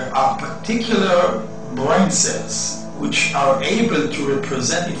that there are particular brain cells which are able to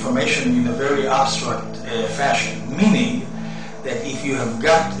represent information in a very abstract fashion, meaning that if you have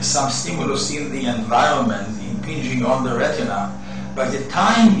got some stimulus in the environment impinging on the retina, by the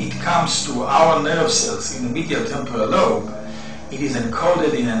time it comes to our nerve cells in the medial temporal lobe, it is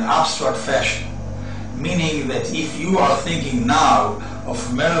encoded in an abstract fashion, meaning that if you are thinking now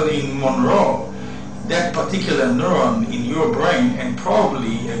of Marilyn Monroe, that particular neuron in your brain and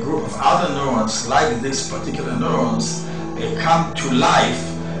probably a group of other neurons like this particular neurons come to life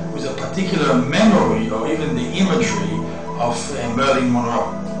with a particular memory or even the imagery of Marilyn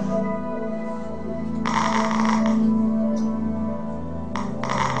Monroe.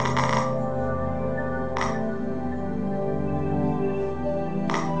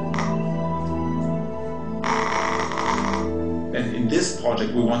 This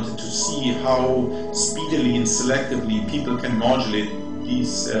project, we wanted to see how speedily and selectively people can modulate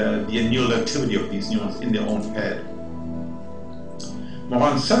the neural activity of these neurons in their own head.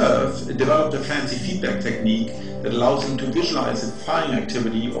 Moran Cerf developed a fancy feedback technique that allows him to visualize the firing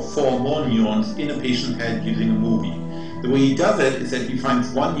activity of 4 more neurons in a patient's head using a movie. The way he does it is that he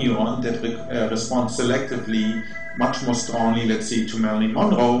finds one neuron that responds selectively much more strongly, let's say, to Marilyn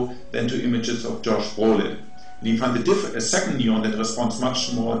Monroe than to images of Josh Brolin. And you find a second neuron that responds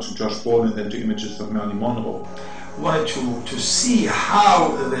much more to Josh Brolin than to images of Marilyn Monroe. We wanted to see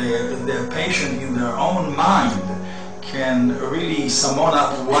how the patient in their own mind can really summon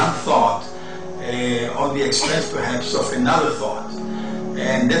up one thought on the expense perhaps of another thought.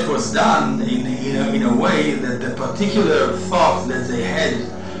 And that was done in a way that the particular thought that they had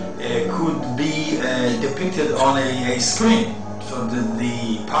could be depicted on a screen. So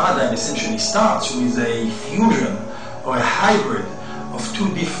the paradigm essentially starts with a fusion or a hybrid of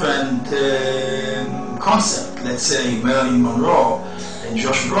 2 different concepts, let's say Marilyn Monroe and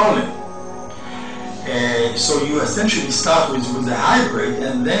Josh Brolin. So you essentially start with a hybrid,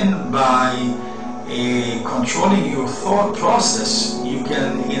 and then by controlling your thought process, you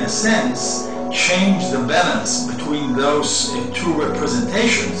can, in a sense, change the balance between those 2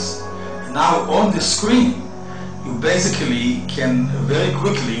 representations. Now on the screen, you basically can very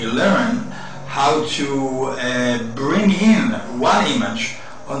quickly learn how to bring in one image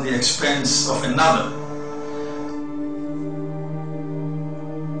on the expense of another.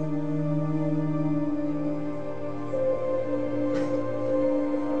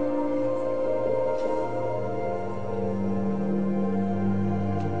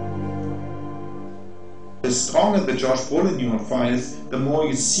 The stronger the Josh Brolin neuron fires, the more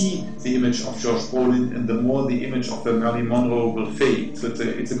you see the image of Josh Brolin and the more the image of the Marilyn Monroe will fade. So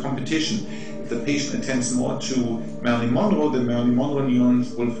it's a competition. If the patient attends more to Marilyn Monroe, the Marilyn Monroe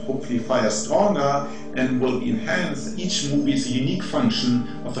neurons will hopefully fire stronger and will enhance each movie's unique function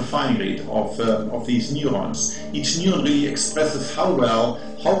of the firing rate of these neurons. Each neuron really expresses how well,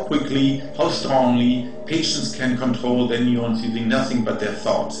 how quickly, how strongly patients can control their neurons using nothing but their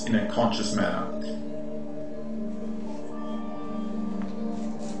thoughts in a conscious manner.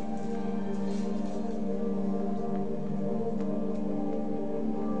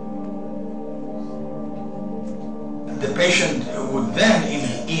 The patient would then,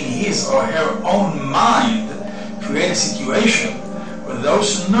 in his or her own mind, create a situation where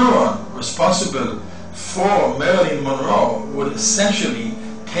those neurons responsible for Marilyn Monroe would essentially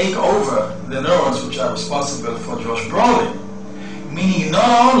take over the neurons which are responsible for Josh Brolin. Meaning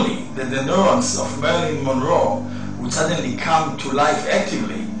not only that the neurons of Marilyn Monroe would suddenly come to life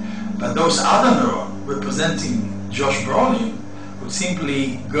actively, but those other neurons representing Josh Brolin would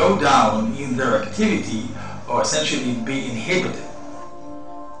simply go down in their activity or essentially be inhibited.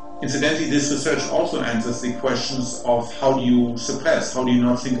 Incidentally, this research also answers the questions of how do you suppress, how do you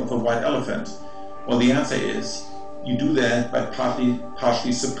not think of a white elephant? Well, the answer is you do that by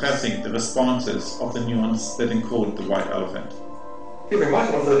partially suppressing the responses of the neurons that encode the white elephant. Here,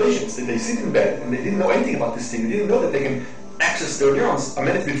 remarkable observations that they sit in bed and they didn't know anything about this thing. They didn't know that they can access their neurons a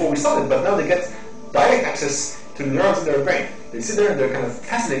minute before we started, but now they get direct access to the neurons in their brain. They sit there and they're kind of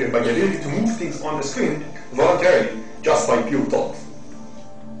fascinated by the ability to move things on the screen voluntarily, just by pure thought.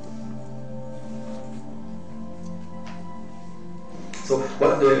 So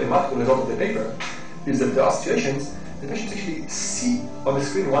one of the remarkable results of the paper is that there are situations the patients actually see on the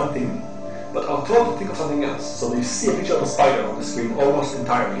screen one thing, but are told to think of something else. So they see a picture of a spider on the screen almost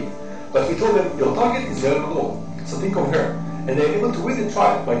entirely, but we told them, your target is Marilyn Monroe, so think of her. And they're able to win the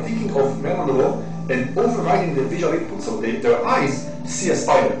trial by thinking of Marilyn Monroe and overriding the visual input. So their eyes see a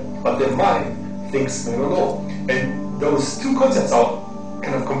spider, but their mind thinks Marilyn Monroe. And those two concepts are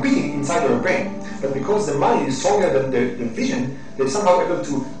kind of competing inside their brain. But because the mind is stronger than the vision, they're somehow able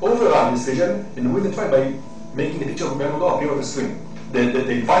to override this vision and win the trial by making the picture of Marilyn Monroe appear on the screen. The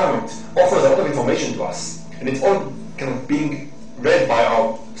environment offers a lot of information to us, and it's all kind of being read by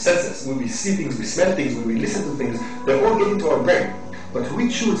our senses. When we see things, we smell things, when we listen to things, they're all getting to our brain. But we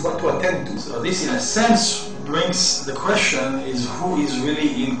choose what to attend to. So this, in a sense, brings the question is who is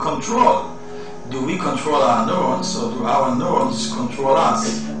really in control? Do we control our neurons, or do our neurons control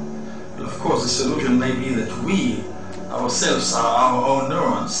us? And of course, the solution may be that we ourselves are our own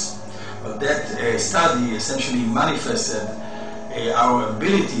neurons, but that study essentially manifested our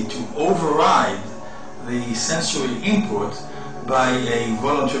ability to override the sensory input by a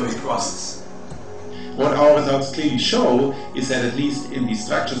voluntary process. What our results clearly show is that at least in these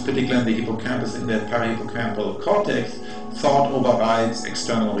structures, particularly in the hippocampus and the parahippocampal cortex, thought overrides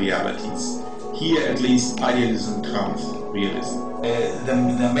external realities. Here at least idealism trumps realism.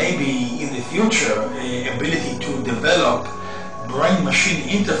 There may be in the future an ability to develop brain-machine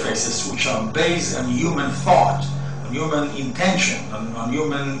interfaces which are based on human thought, on human intention, on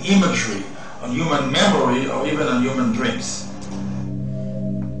human imagery, on human memory, or even on human dreams.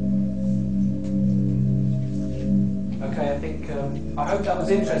 Okay, I hope that was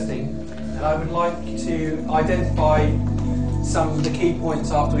interesting, and I would like to identify some of the key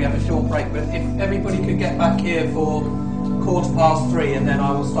points after we have a short break. But if everybody could get back here for 3:15, and then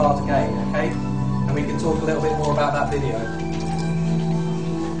I will start again, okay? And we can talk a little bit more about that video.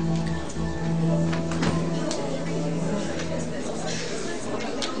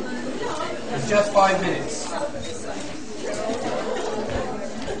 It's just 5 minutes.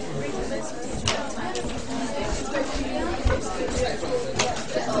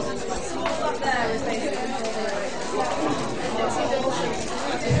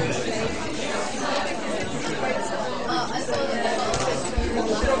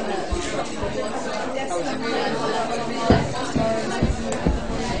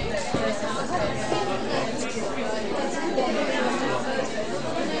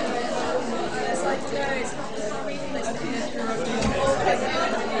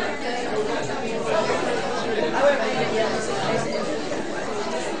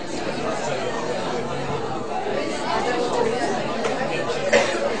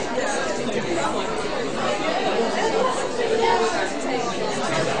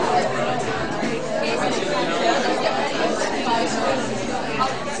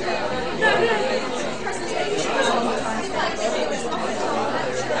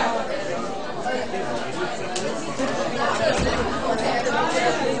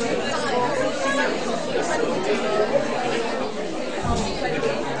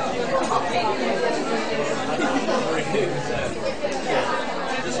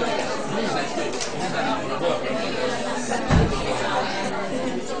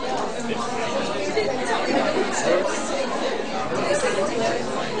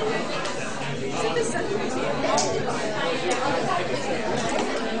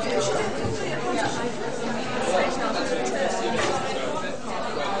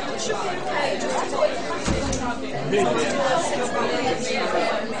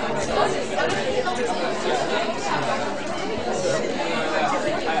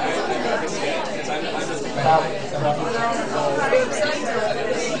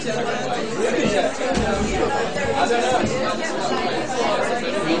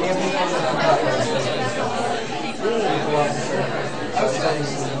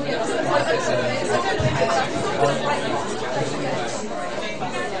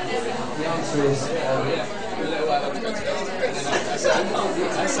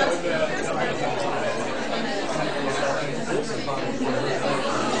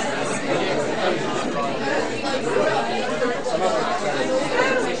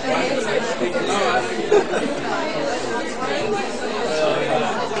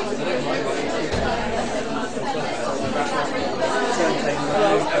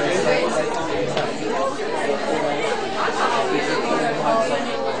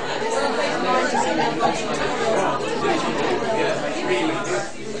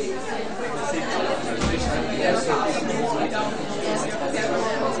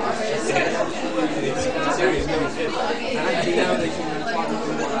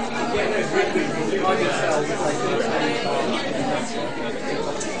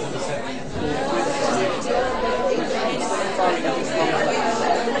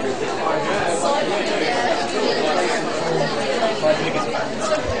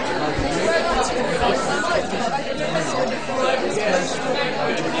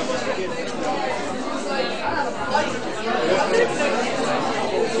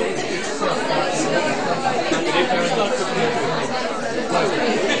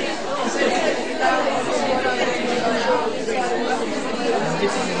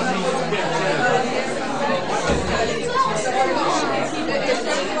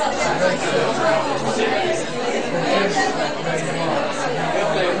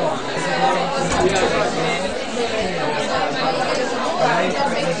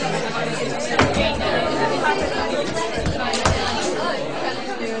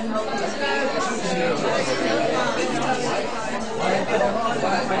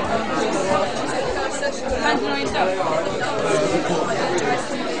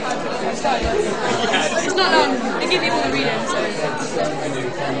 It's not long. They give you all the reading.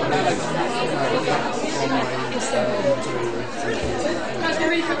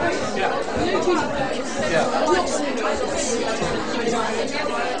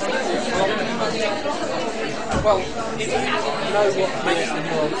 Well, if you know what makes the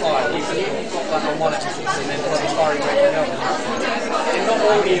neuron fire, you can plot that on one axis and then plot the firing rate on the other. And not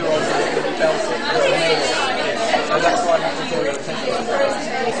all neurons are going to be belting, so that's why I have to draw your attention.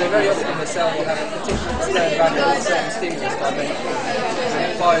 So very often the cell will have a particular stern value of a certain stimulus dimension, and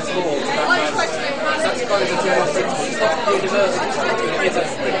it fires more to that value. That's kind of a general principle. It's not universal, it is a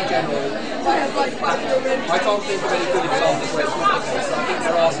pretty general. I can't think of any good examples where it's not the case. I think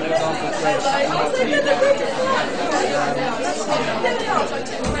there are some examples where it's not the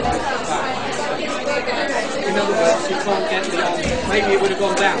in other words, you can't get beyond. Maybe it would have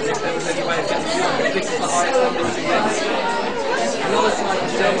gone down if there was any way of getting beyond, but this is the highest number you can get. Another type of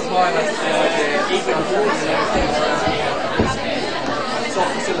cell violence even more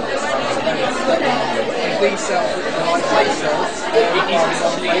soft facilities. These cells, like place cells, they don't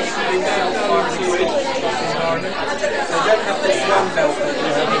have this one belt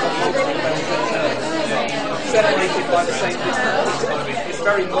separated by the same distance. It's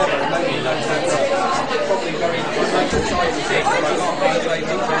very modern, maybe you don't know it's probably very remote size of things, but I can't translate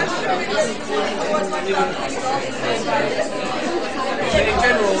details. But in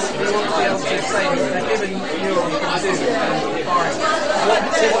general, we want to be able to say that a given neuron can do firing.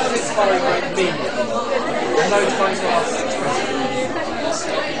 What does this firing rate mean? And those kinds of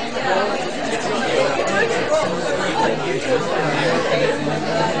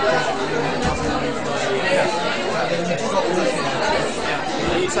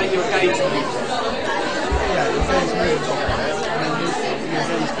you say you're gauging? Yeah, the gaze moves on there, and your gaze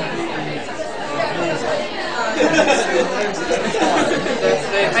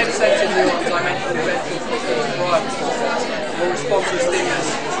The head-centered neurons I mentioned will respond to stimulus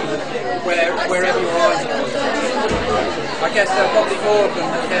wherever your eyes are. I guess there are probably more of them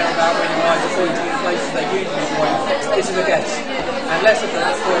that care about when your eyes are pointing in places they usually point. This is a guess. And less of them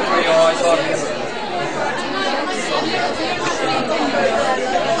that point where your eyes are ever.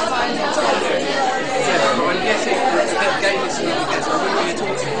 I'm guessing again this is a guess. I wouldn't really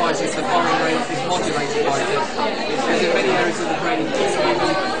talk surprised if the firing rate is modulated by this. Because in many areas of the brain, even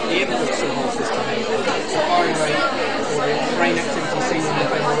the inputs of the whole system, the firing rate or the brain activity seen in the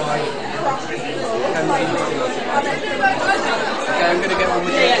MRI can be modulated. Okay, I'm going to get on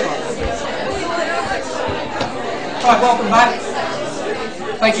with the next one. Right, welcome back.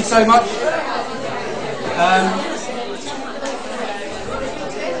 Thank you so much.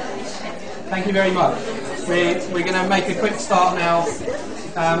 Thank you very much. We're going to make a quick start now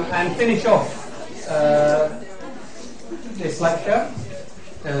and finish off this lecture.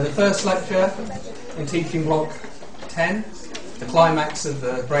 The first lecture in teaching block 10, the climax of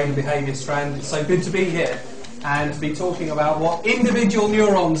the brain and behaviour strand. It's so good to be here and to be talking about what individual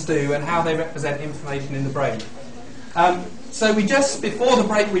neurons do and how they represent information in the brain. So we just, before the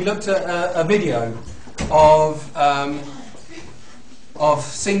break, we looked at a video of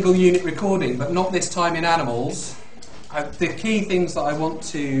single unit recording, but not this time in animals. The key things that I want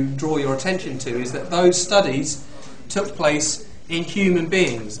to draw your attention to is that those studies took place in human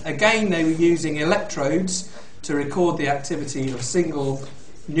beings. Again, they were using electrodes to record the activity of single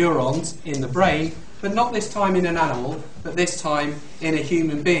neurons in the brain, but not this time in an animal, but this time in a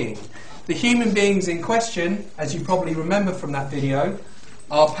human being. The human beings in question, as you probably remember from that video,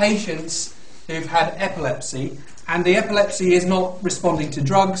 are patients who've had epilepsy, and the epilepsy is not responding to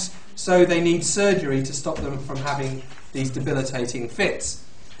drugs, so they need surgery to stop them from having these debilitating fits.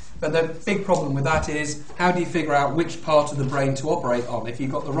 But the big problem with that is, how do you figure out which part of the brain to operate on? If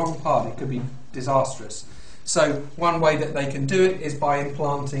you've got the wrong part, it could be disastrous. So one way that they can do it is by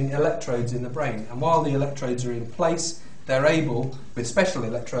implanting electrodes in the brain. And while the electrodes are in place, they're able, with special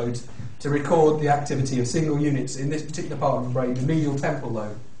electrodes, to record the activity of single units in this particular part of the brain, the medial temporal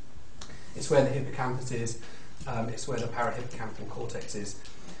lobe. It's where the hippocampus is, it's where the parahippocampal cortex is.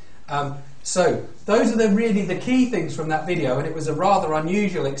 So those are really the key things from that video, and it was a rather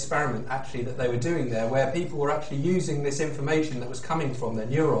unusual experiment actually that they were doing there, where people were actually using this information that was coming from their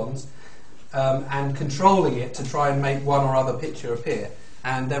neurons and controlling it to try and make one or other picture appear.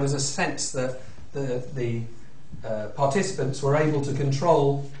 And there was a sense that the participants were able to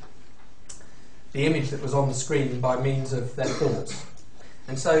control the image that was on the screen by means of their thoughts.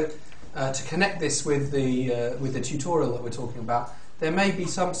 And so to connect this with the tutorial that we're talking about, there may be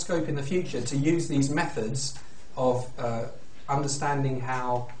some scope in the future to use these methods of understanding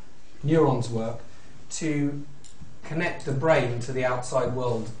how neurons work to connect the brain to the outside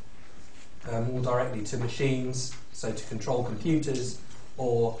world more directly, to machines, so to control computers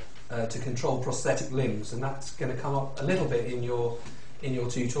or to control prosthetic limbs. And that's going to come up a little bit in your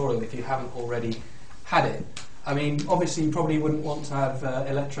tutorial if you haven't already had it. I mean, obviously you probably wouldn't want to have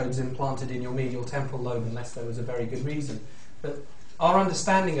electrodes implanted in your medial temporal lobe unless there was a very good reason. But our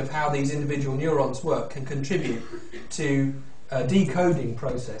understanding of how these individual neurons work can contribute to a decoding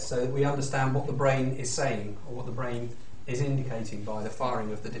process so that we understand what the brain is saying or what the brain is indicating by the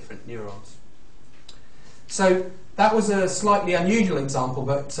firing of the different neurons. So that was a slightly unusual example,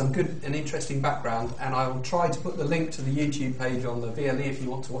 but some good and interesting background, and I will try to put the link to the YouTube page on the VLE if you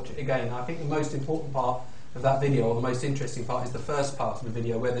want to watch it again. I think the most important part of that video, or the most interesting part, is the first part of the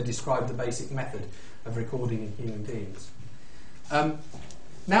video where they describe the basic method of recording in human beings.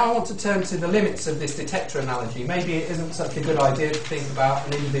 Now I want to turn to the limits of this detector analogy. Maybe it isn't such a good idea to think about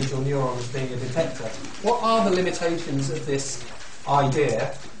an individual neuron as being a detector. What are the limitations of this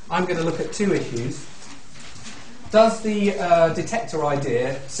idea? I'm going to look at two issues. Does the detector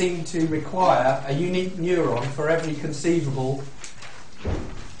idea seem to require a unique neuron for every conceivable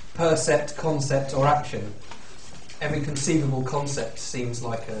percept, concept or action? Every conceivable concept seems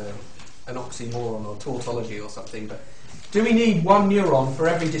like an oxymoron or tautology or something, but do we need one neuron for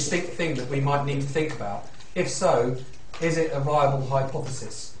every distinct thing that we might need to think about? If so, is it a viable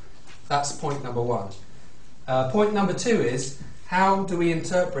hypothesis? That's point number one. Point number two is, how do we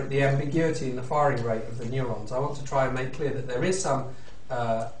interpret the ambiguity in the firing rate of the neurons? I want to try and make clear that there is some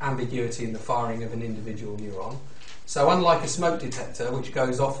ambiguity in the firing of an individual neuron. So unlike a smoke detector, which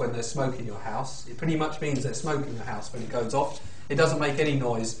goes off when there's smoke in your house, it pretty much means there's smoke in your house when it goes off. It doesn't make any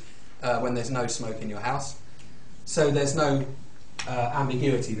noise when there's no smoke in your house. So there's no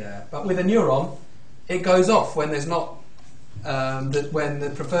ambiguity there. But with a neuron, it goes off when there's not when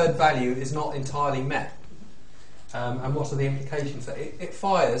the preferred value is not entirely met. And what are the implications? It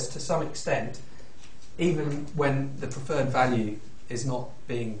fires to some extent, even when the preferred value is not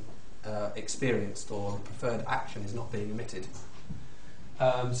being experienced or the preferred action is not being emitted.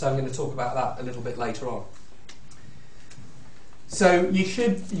 So I'm going to talk about that a little bit later on. So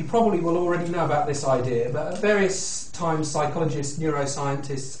you probably will already know about this idea, but at various times psychologists,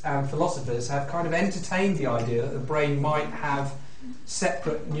 neuroscientists and philosophers have kind of entertained the idea that the brain might have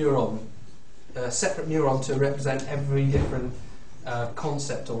separate neuron to represent every different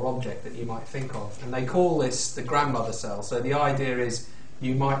concept or object that you might think of. And they call this the grandmother cell. So the idea is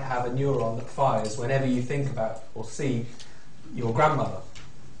you might have a neuron that fires whenever you think about or see your grandmother.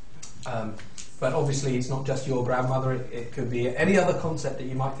 But obviously it's not just your grandmother, it could be any other concept that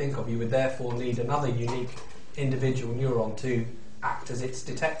you might think of. You would therefore need another unique individual neuron to act as its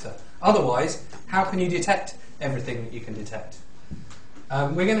detector. Otherwise, how can you detect everything that you can detect?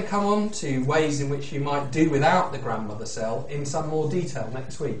 We're going to come on to ways in which you might do without the grandmother cell in some more detail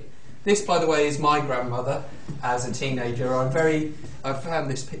next week. This, by the way, is my grandmother as a teenager. I've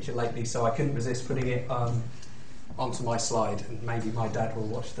found this picture lately, so I couldn't resist putting it onto my slide, and maybe my dad will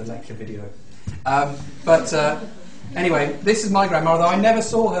watch the lecture video. Anyway, this is my grandmother. I never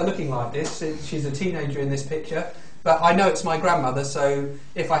saw her looking like this. She's a teenager in this picture, but I know it's my grandmother, so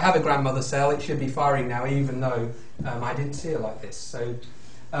if I have a grandmother cell, it should be firing now, even though I didn't see her like this. So,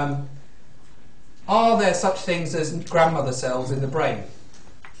 are there such things as grandmother cells in the brain?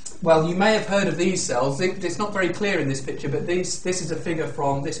 Well, you may have heard of these cells. It's not very clear in this picture, but this is a figure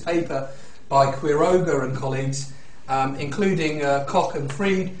from this paper by Quiroga and colleagues, including Koch and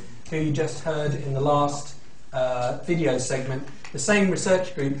Fried, who you just heard in the last video segment. the same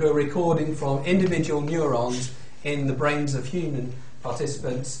research group who are recording from individual neurons in the brains of human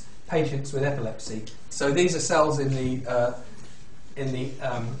participants, patients with epilepsy. So these are cells in the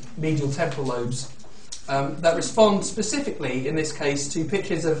medial temporal lobes that respond specifically, in this case, to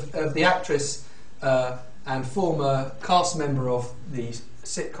pictures of the actress and former cast member of the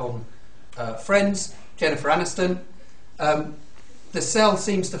sitcom Friends, Jennifer Aniston. The cell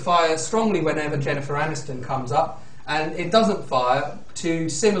seems to fire strongly whenever Jennifer Aniston comes up, and it doesn't fire to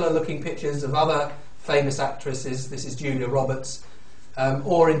similar looking pictures of other famous actresses. This is Julia Roberts,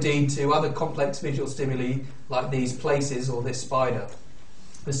 or indeed to other complex visual stimuli like these places or this spider.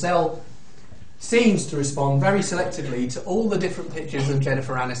 The cell seems to respond very selectively to all the different pictures of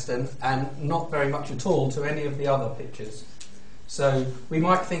Jennifer Aniston and not very much at all to any of the other pictures. So we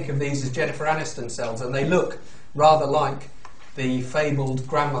might think of these as Jennifer Aniston cells, and they look rather like the fabled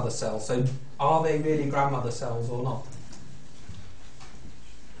grandmother cells. So are they really grandmother cells or not?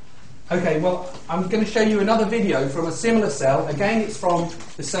 Okay, well, I'm going to show you another video from a similar cell. Again, it's from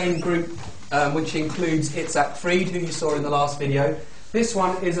the same group, which includes Itzhak Fried, who you saw in the last video. This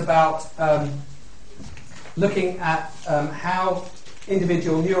one is about looking at how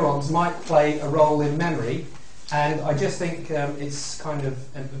individual neurons might play a role in memory. And I just think it's kind of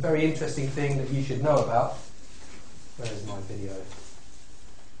a very interesting thing that you should know about. Where's my video?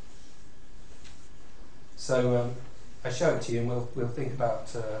 So I show it to you, and we'll think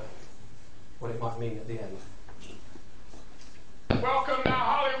about what it might mean at the end. Welcome to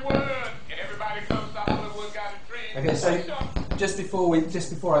Hollywood. Everybody comes to Hollywood, got a dream. Okay, so just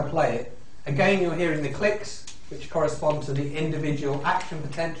before I play it, again you're hearing the clicks, which correspond to the individual action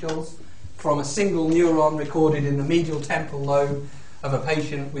potentials from a single neuron recorded in the medial temporal lobe of a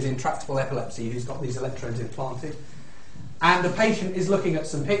patient with intractable epilepsy who's got these electrodes implanted. And the patient is looking at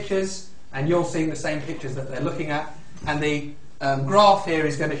some pictures, and you're seeing the same pictures that they're looking at. And the graph here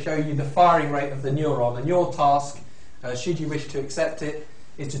is going to show you the firing rate of the neuron. And your task, should you wish to accept it,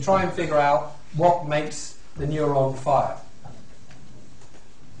 is to try and figure out what makes the neuron fire.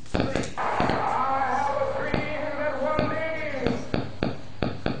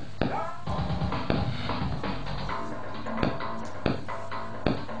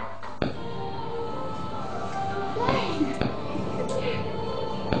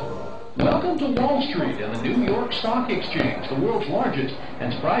 Welcome to Wall Street and the New York Stock Exchange, the world's largest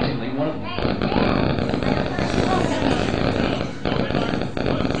and surprisingly one of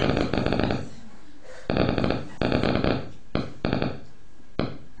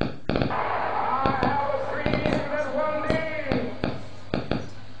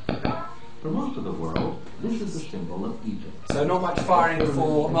For most of the world, this is the symbol of Egypt. So not much firing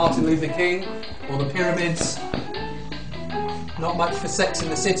for Martin Luther King or the pyramids. Not much for Sex in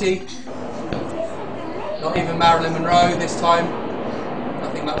the City. Not even Marilyn Monroe this time.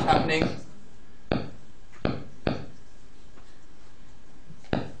 Nothing much happening.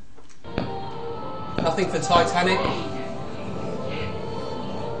 Nothing for Titanic.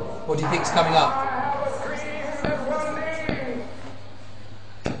 What do you think's coming up?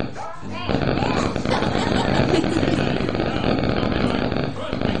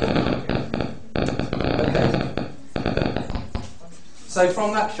 So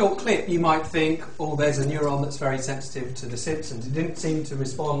from that short clip you might think, oh, there's a neuron that's very sensitive to The Simpsons. It didn't seem to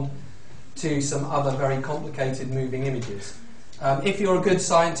respond to some other very complicated moving images. If you're a good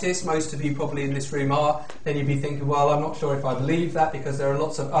scientist, most of you probably in this room are, then you'd be thinking, well, I'm not sure if I believe that because there are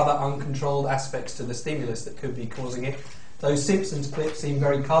lots of other uncontrolled aspects to the stimulus that could be causing it. Those Simpsons clips seem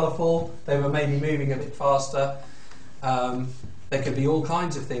very colourful. They were maybe moving a bit faster. There could be all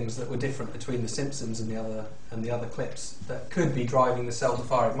kinds of things that were different between The Simpsons and the other clips that could be driving the cell to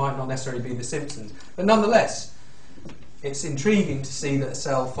fire. It might not necessarily be The Simpsons. But nonetheless, it's intriguing to see that a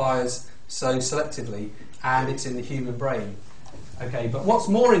cell fires so selectively, and it's in the human brain. Okay, but what's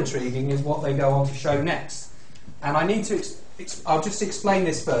more intriguing is what they go on to show next. And I need to I'll just explain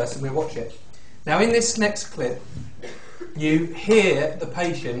this first and we'll watch it. Now in this next clip, you hear the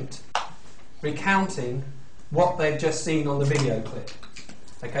patient recounting what they've just seen on the video clip.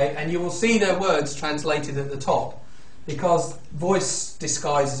 Okay, and you will see their words translated at the top because voice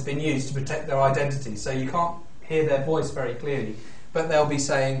disguise has been used to protect their identity, so you can't hear their voice very clearly, but they'll be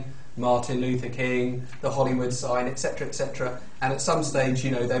saying Martin Luther King, the Hollywood sign, etc., etc., and at some stage,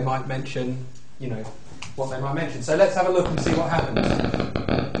 you know, they might mention, you know, what they might mention. So let's have a look and see what happens.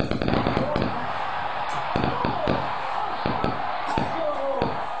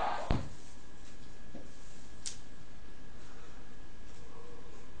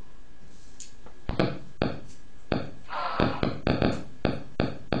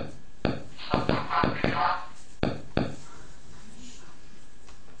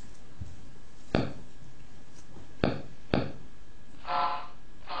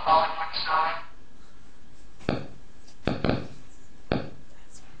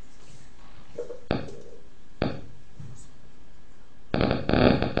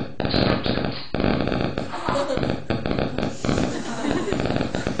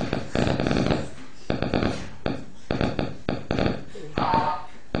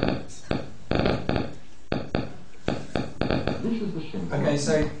 Okay,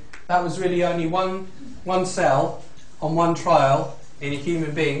 so that was really only one cell on one trial in a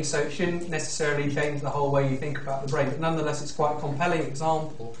human being, so it shouldn't necessarily change the whole way you think about the brain, but nonetheless it's quite a compelling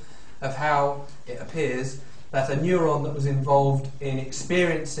example of how it appears that a neuron that was involved in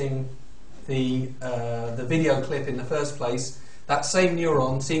experiencing the video clip in the first place, that same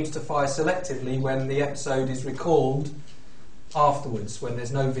neuron seems to fire selectively when the episode is recalled afterwards, when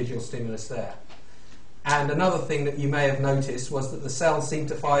there's no visual stimulus there. And another thing that you may have noticed was that the cells seemed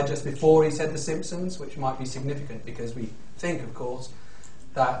to fire just before he said The Simpsons, which might be significant because we think, of course,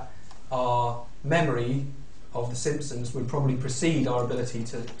 that our memory of The Simpsons would probably precede our ability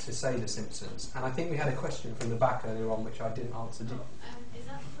to say The Simpsons. And I think we had a question from the back earlier on which I didn't answer. Is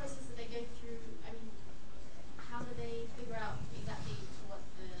that the process that they go through? I mean, how do they figure out exactly what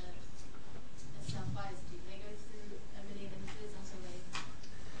the cell fires do? They go through a million images until they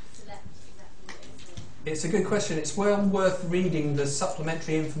select exactly what it is? It's a good question. It's well worth reading the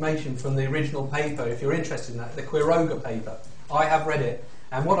supplementary information from the original paper if you're interested in that, the Quiroga paper. I have read it,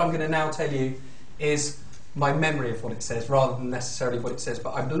 and what I'm going to now tell you is my memory of what it says rather than necessarily what it says.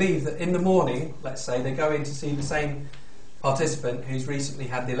 But I believe that in the morning, let's say, they go in to see the same participant who's recently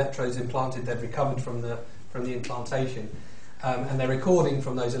had the electrodes implanted, they've recovered from the implantation, and they're recording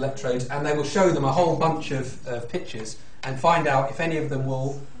from those electrodes, and they will show them a whole bunch of pictures and find out if any of them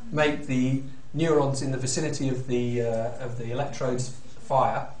will make the neurons in the vicinity of the electrodes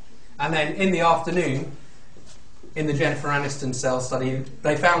fire. And then in the afternoon, in the Jennifer Aniston cell study,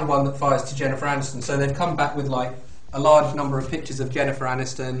 they found one that fires to Jennifer Aniston. So they've come back with like a large number of pictures of Jennifer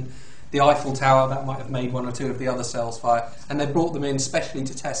Aniston, the Eiffel Tower, that might have made one or two of the other cells fire, and they brought them in specially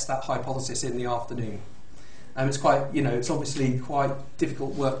to test that hypothesis in the afternoon. And it's quite, it's obviously quite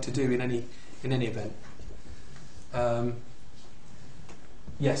difficult work to do in any event.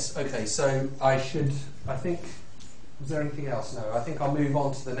 Yes, okay, so I think, was there anything else? No, I think I'll move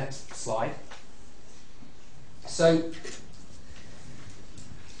on to the next slide. So,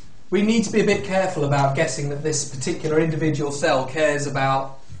 we need to be a bit careful about guessing that this particular individual cell cares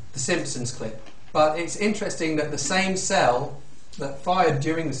about the Simpsons clip. But it's interesting that the same cell that fired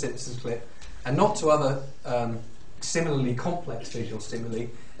during the Simpsons clip, and not to other similarly complex visual stimuli,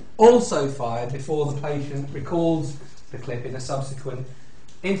 also fired before the patient recalls the clip in a subsequent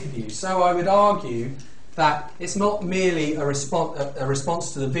interview. So I would argue that it's not merely a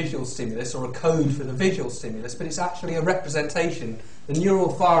response to the visual stimulus or a code for the visual stimulus, but it's actually a representation. The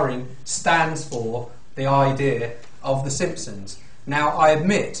neural firing stands for the idea of The Simpsons. Now, I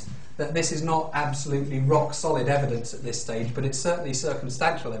admit that this is not absolutely rock-solid evidence at this stage, but it's certainly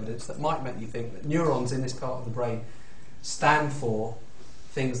circumstantial evidence that might make you think that neurons in this part of the brain stand for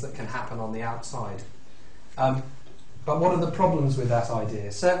things that can happen on the outside. But what are the problems with that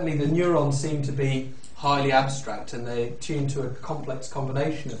idea? Certainly the neurons seem to be highly abstract and they tune to a complex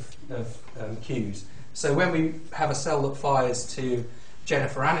combination of cues. So when we have a cell that fires to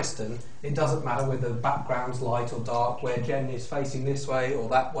Jennifer Aniston, it doesn't matter whether the background's light or dark, where Jen is facing this way or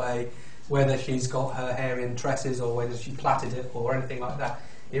that way, whether she's got her hair in tresses or whether she plaited it or anything like that.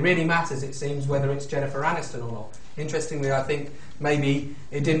 It really matters, it seems, whether it's Jennifer Aniston or not. Interestingly, I think maybe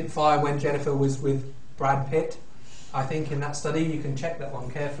it didn't fire when Jennifer was with Brad Pitt. I think in that study, you can check that one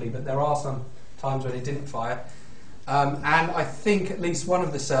carefully, but there are some times when it didn't fire. And I think at least one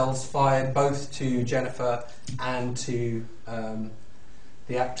of the cells fired both to Jennifer and to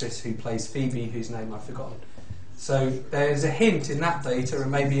the actress who plays Phoebe, whose name I've forgotten. So there's a hint in that data,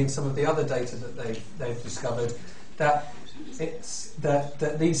 and maybe in some of the other data that they've discovered, that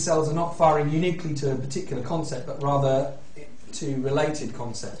that these cells are not firing uniquely to a particular concept, but rather to related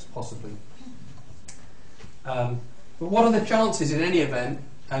concepts, possibly. But what are the chances in any event,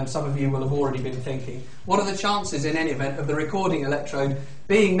 and some of you will have already been thinking, what are the chances in any event of the recording electrode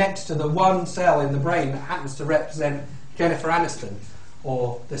being next to the one cell in the brain that happens to represent Jennifer Aniston,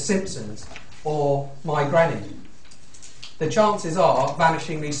 or The Simpsons, or my granny? The chances are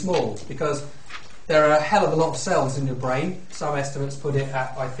vanishingly small, because there are a hell of a lot of cells in your brain. Some estimates put it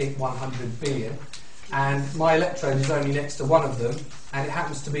at, I think, 100 billion. And my electrode is only next to one of them, and it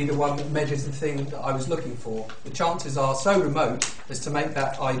happens to be the one that measures the thing that I was looking for. The chances are so remote as to make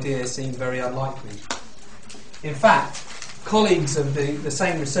that idea seem very unlikely. In fact, colleagues of the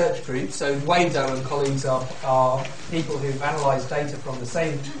same research group, so Wado and colleagues are people who've analysed data from the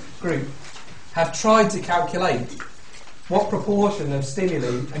same group, have tried to calculate what proportion of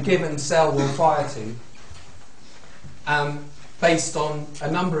stimuli a given cell will fire to, based on a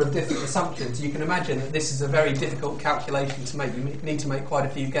number of different assumptions. You can imagine that this is a very difficult calculation to make. You need to make quite a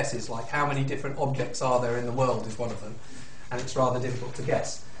few guesses, like how many different objects are there in the world is one of them, and it's rather difficult to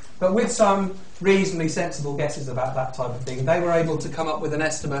guess. But with some reasonably sensible guesses about that type of thing, they were able to come up with an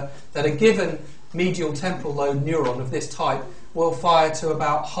estimate that a given medial temporal lobe neuron of this type will fire to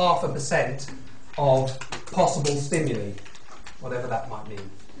about 0.5% of possible stimuli, whatever that might mean,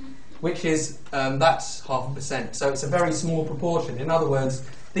 which is, that's 0.5%. So it's a very small proportion. In other words,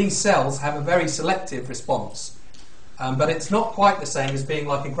 these cells have a very selective response. But it's not quite the same as being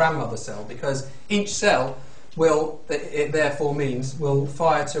like a grandmother cell, because each cell will, it therefore means, will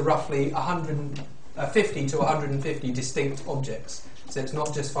fire to roughly 50 to 150 distinct objects. So it's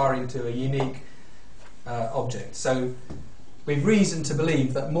not just firing to a unique object. So we've reason to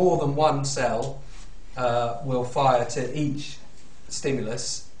believe that more than one cell will fire to each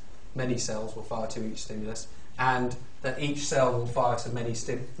stimulus. Many cells will fire to each stimulus, and that each cell will fire to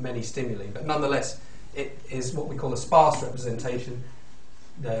many stimuli. But nonetheless, it is what we call a sparse representation.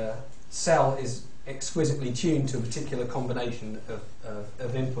 The cell is exquisitely tuned to a particular combination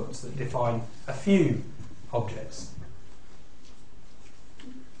of inputs that define a few objects.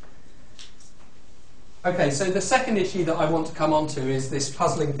 Okay, so the second issue that I want to come on to is this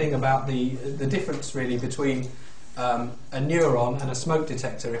puzzling thing about the difference really between a neuron and a smoke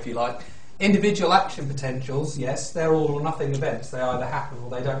detector, if you like. Individual action potentials, yes, they're all or nothing events. They either happen or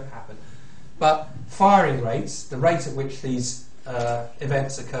they don't happen. But firing rates, the rate at which these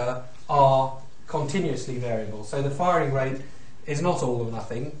events occur, are continuously variable. So the firing rate is not all or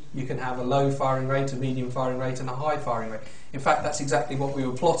nothing. You can have a low firing rate, a medium firing rate, and a high firing rate. In fact, that's exactly what we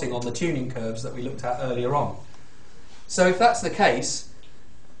were plotting on the tuning curves that we looked at earlier on. So if that's the case,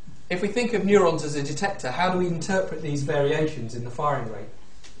 if we think of neurons as a detector, how do we interpret these variations in the firing rate?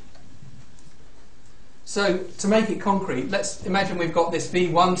 So to make it concrete, let's imagine we've got this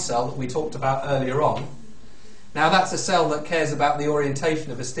V1 cell that we talked about earlier on. Now that's a cell that cares about the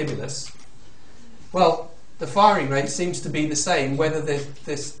orientation of a stimulus. Well, the firing rate seems to be the same whether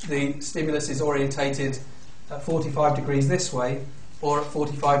the stimulus is orientated at 45 degrees this way or at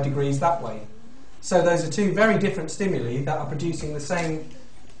 45 degrees that way. So those are two very different stimuli that are producing the same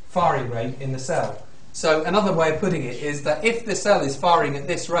firing rate in the cell. So another way of putting it is that if the cell is firing at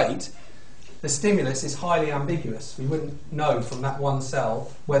this rate, the stimulus is highly ambiguous. We wouldn't know from that one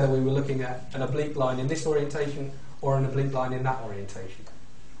cell whether we were looking at an oblique line in this orientation or an oblique line in that orientation.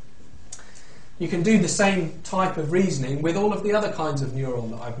 You can do the same type of reasoning with all of the other kinds of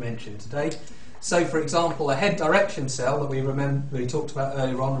neuron that I've mentioned today. So, for example, a head direction cell that we talked about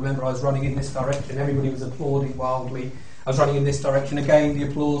earlier on. Remember, I was running in this direction. Everybody was applauding wildly. I was running in this direction. Again, the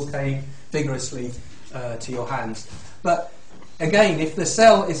applause came vigorously to your hands. But again, if the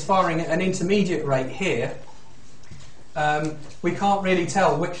cell is firing at an intermediate rate here, we can't really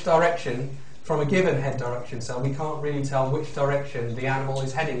tell which direction, from a given head direction cell, we can't really tell which direction the animal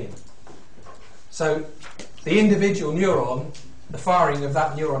is heading in. So the individual neuron, the firing of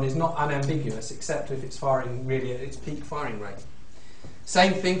that neuron is not unambiguous, except if it's firing really at its peak firing rate.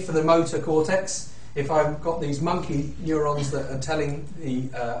 Same thing for the motor cortex. If I've got these monkey neurons that are telling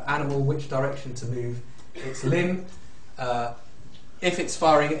the animal which direction to move its limb, if it's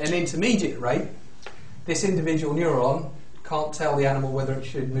firing at an intermediate rate, this individual neuron can't tell the animal whether it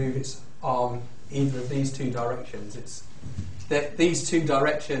should move its arm either of these two directions. It's that these two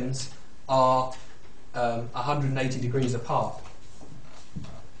directions are 180 degrees apart.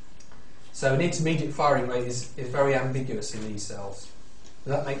 So an intermediate firing rate is very ambiguous in these cells.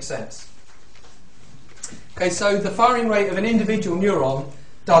 Does that make sense? Okay, so the firing rate of an individual neuron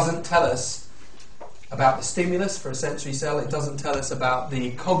doesn't tell us about the stimulus for a sensory cell. It doesn't tell us about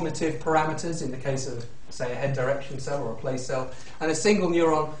the cognitive parameters in the case of, say, a head direction cell or a place cell. And a single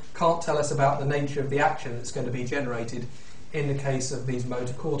neuron can't tell us about the nature of the action that's going to be generated in the case of these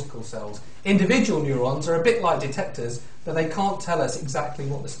motor cortical cells. Individual neurons are a bit like detectors, but they can't tell us exactly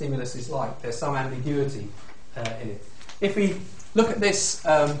what the stimulus is like. There's some ambiguity in it. If we look at this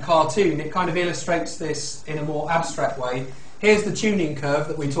cartoon, it kind of illustrates this in a more abstract way. Here's the tuning curve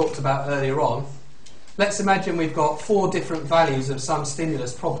that we talked about earlier on. Let's imagine we've got 4 different values of some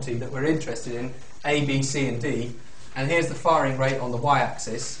stimulus property that we're interested in, A, B, C and D, and here's the firing rate on the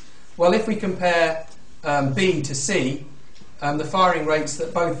y-axis. Well, if we compare B to C, the firing rates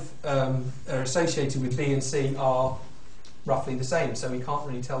that both are associated with B and C are roughly the same, so we can't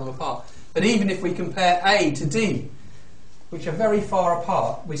really tell them apart. But even if we compare A to D, which are very far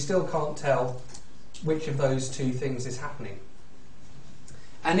apart, we still can't tell which of those two things is happening.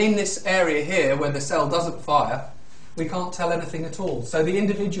 And in this area here, where the cell doesn't fire, we can't tell anything at all. So the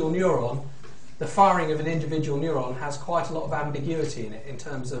individual neuron, the firing of an individual neuron has quite a lot of ambiguity in it in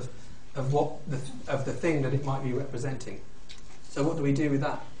terms of the thing that it might be representing. So what do we do with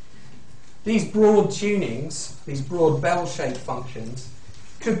that? These broad tunings, these broad bell-shaped functions,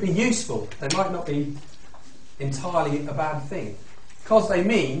 could be useful. They might not be entirely a bad thing, because they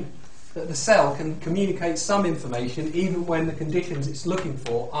mean that the cell can communicate some information even when the conditions it's looking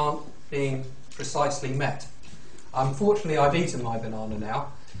for aren't being precisely met. Unfortunately, I've eaten my banana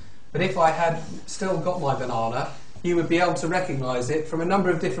now, but if I had still got my banana, you would be able to recognise it from a number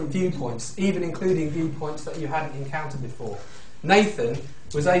of different viewpoints, even including viewpoints that you hadn't encountered before. Nathan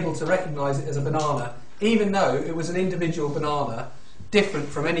was able to recognise it as a banana, even though it was an individual banana, different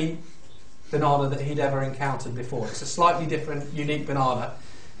from any banana that he'd ever encountered before. It's a slightly different, unique banana.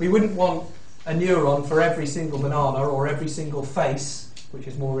 We wouldn't want a neuron for every single banana or every single face, which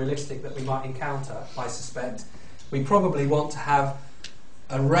is more realistic, that we might encounter, I suspect. We probably want to have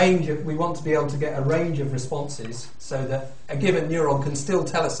we want to be able to get a range of responses so that a given neuron can still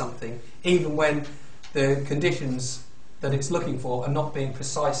tell us something even when the conditions that it's looking for are not being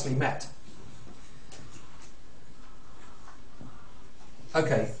precisely met.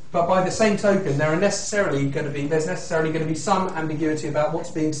 Okay, but by the same token, there's necessarily going to be some ambiguity about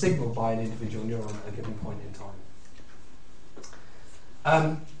what's being signalled by an individual neuron at a given point in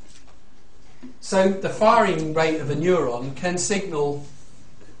time. So the firing rate of a neuron can signal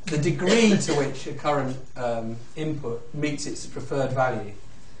the degree to which a current input meets its preferred value.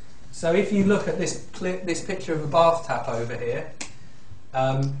 So if you look at this picture of a bath tap over here,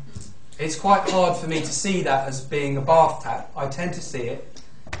 it's quite hard for me to see that as being a bath tap. I tend to see it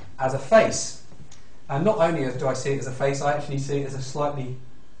as a face. And not only do I see it as a face, I actually see it as a slightly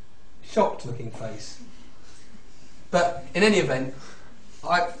shocked looking face. But in any event,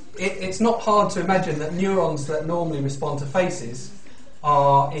 it's not hard to imagine that neurons that normally respond to faces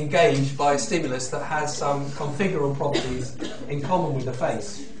are engaged by a stimulus that has some configural properties in common with the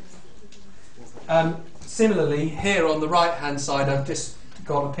face. Similarly, here on the right-hand side, I've just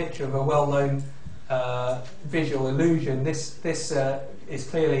got a picture of a well-known visual illusion. This is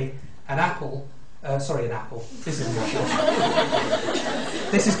clearly an apple. Sorry, an apple. This isn't an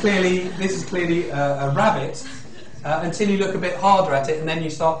apple. This is clearly a rabbit. Until you look a bit harder at it, and then you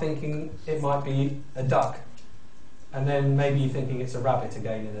start thinking it might be a duck. And then maybe you're thinking it's a rabbit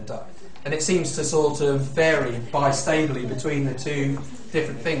again and a duck. And it seems to sort of vary bistably between the two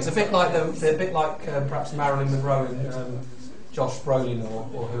different things. A bit like perhaps Marilyn Monroe and Josh Brolin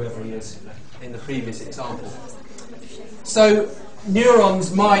or whoever he is in the previous example. So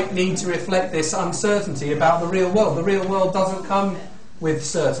neurons might need to reflect this uncertainty about the real world. The real world doesn't come with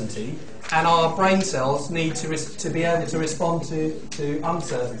certainty, and our brain cells need to be able to respond to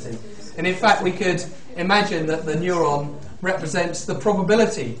uncertainty. And in fact, we could imagine that the neuron represents the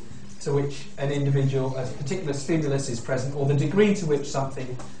probability to which a particular stimulus is present, or the degree to which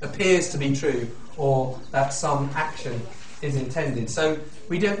something appears to be true, or that some action is intended. So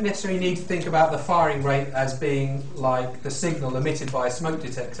we don't necessarily need to think about the firing rate as being like the signal emitted by a smoke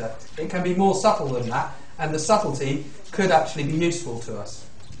detector. It can be more subtle than that, and the subtlety could actually be useful to us.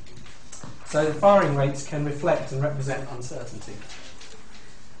 So the firing rates can reflect and represent uncertainty.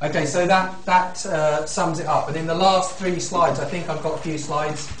 Okay, so that sums it up. And in the last 3 slides, I think I've got a few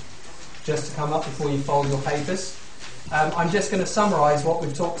slides just to come up before you fold your papers. I'm just going to summarise what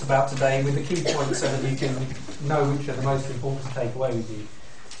we've talked about today with the key points so that you can know which are the most important to take away with you.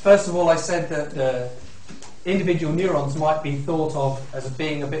 First of all, I said that the individual neurons might be thought of as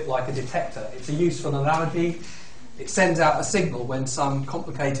being a bit like a detector. It's a useful analogy. It sends out a signal when some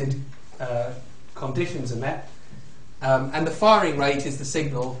complicated conditions are met. And the firing rate is the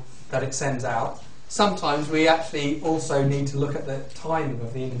signal that it sends out. Sometimes we actually also need to look at the timing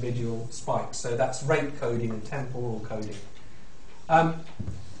of the individual spikes. So that's rate coding and temporal coding.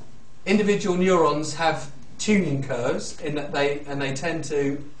 Individual neurons have tuning curves in that they tend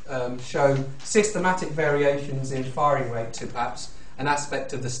to show systematic variations in firing rate to perhaps an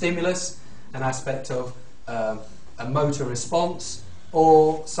aspect of the stimulus, an aspect of a motor response,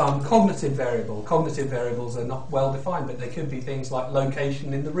 or some cognitive variable. Cognitive variables are not well defined, but they could be things like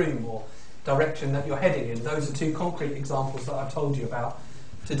location in the room or direction that you're heading in. Those are 2 concrete examples that I've told you about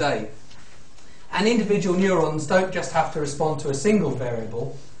today. And individual neurons don't just have to respond to a single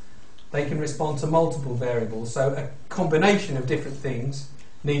variable, they can respond to multiple variables. So a combination of different things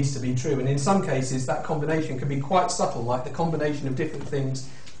needs to be true. And in some cases, that combination can be quite subtle, like the combination of different things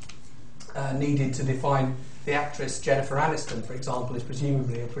needed to define the actress Jennifer Aniston, for example, is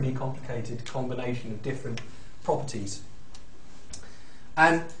presumably a pretty complicated combination of different properties.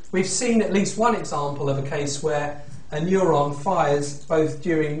 And we've seen at least one example of a case where a neuron fires both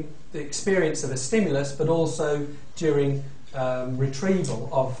during the experience of a stimulus but also during retrieval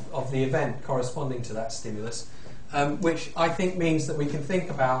of the event corresponding to that stimulus, which I think means that we can think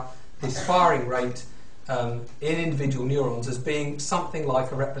about this firing rate in individual neurons as being something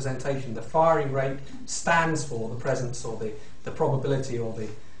like a representation. The firing rate stands for the presence or the probability or the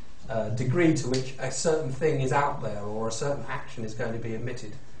degree to which a certain thing is out there or a certain action is going to be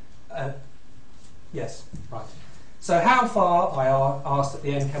emitted. Yes, right. So how far, I asked at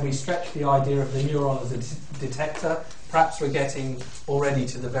the end, can we stretch the idea of the neuron as a detector? Perhaps we're getting already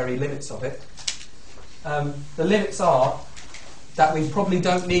to the very limits of it. The limits are that we probably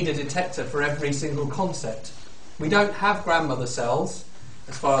don't need a detector for every single concept. We don't have grandmother cells,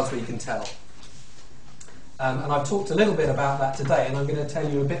 as far as we can tell. And I've talked a little bit about that today, and I'm going to tell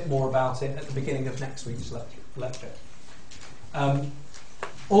you a bit more about it at the beginning of next week's lecture.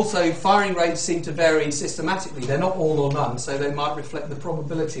 Also, firing rates seem to vary systematically. They're not all or none, so they might reflect the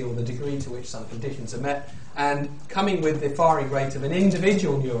probability or the degree to which some conditions are met. And coming with the firing rate of an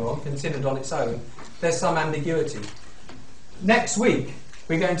individual neuron, considered on its own, there's some ambiguity. Next week,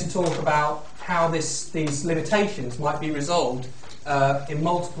 we're going to talk about how these limitations might be resolved in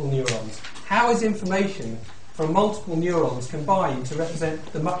multiple neurons. How is information from multiple neurons combined to represent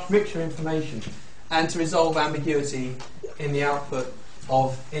the much richer information and to resolve ambiguity in the output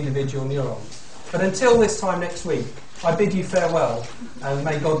of individual neurons? But until this time next week, I bid you farewell, and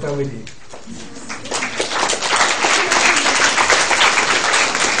may God go with you.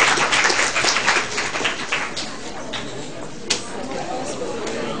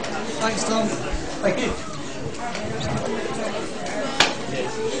 Thanks, Tom. Thank you.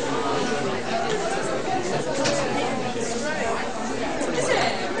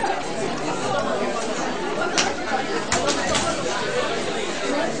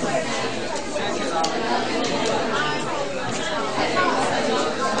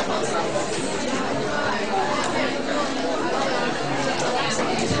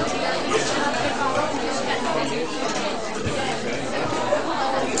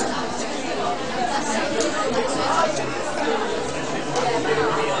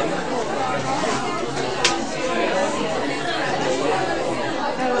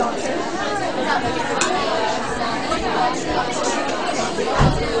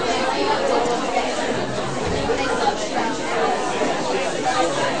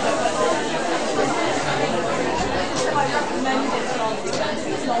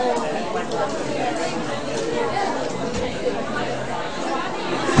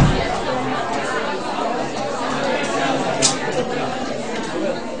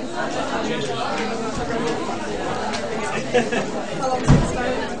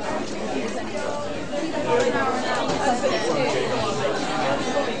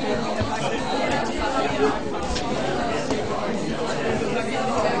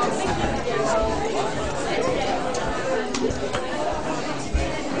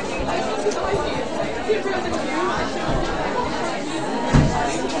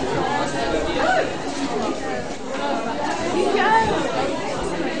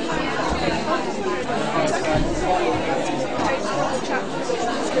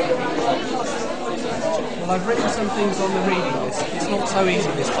 Well, I've written some things on the reading list. It's not so easy,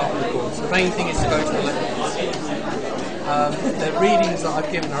 this part of the course. The main thing is to go to the lectures. The readings that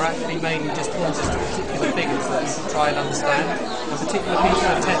I've given are actually mainly just pointers to particular figures that you can try and understand, and particular pieces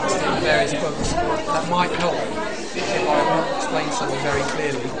of text in the various books that might help if I have not explained something very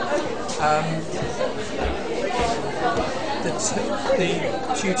clearly. The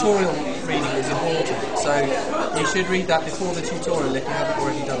tutorial reading is important, so you should read that before the tutorial if you haven't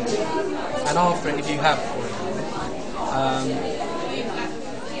already done it, and after it if you have already done it.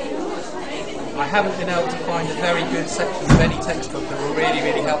 I haven't been able to find a very good section of any textbook that will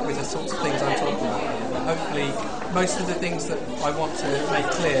really help with the sorts of things I'm talking about. But hopefully most of the things that I want to make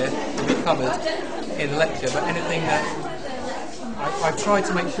clear will be covered in the lecture, but anything that I've tried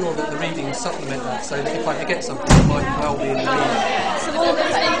to make sure that the readings supplement that, so that if I forget something, it might well be in the reading. So all the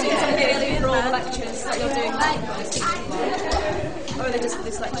things for all the lectures that you're doing, or are they just for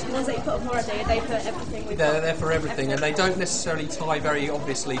this lecture? The ones that you put up already, are they for everything? They're for everything, and they don't necessarily tie very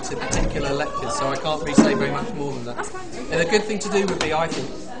obviously to particular lectures, so I can't really say very much more than that. And the good thing to do would be, I think,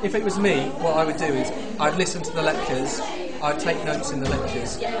 if it was me, what I would do is I'd listen to the lectures, I'd take notes in the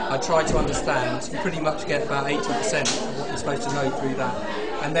lectures, I'd try to understand, you pretty much get about 80% of what you're supposed to know through that,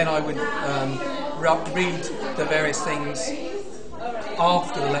 and then I would read the various things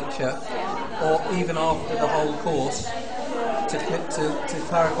after the lecture, or even after the whole course, to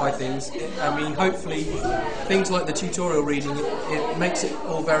clarify things. I mean, hopefully things like the tutorial reading, it makes it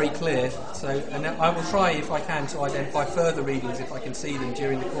all very clear. So, and I will try, if I can, to identify further readings if I can see them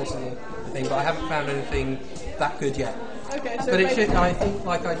during the course of the thing, but I haven't found anything that good yet. Okay, so but it should, I think,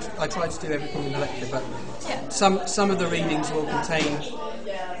 like I try to do everything in the lecture, but some of the readings will contain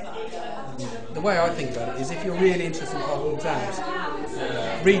the the way I think about it is if you're really interested in passing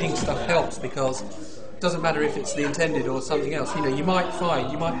exams, reading stuff helps because it doesn't matter if it's the intended or something else. You know, you might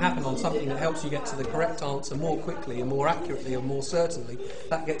happen on something that helps you get to the correct answer more quickly and more accurately and more certainly.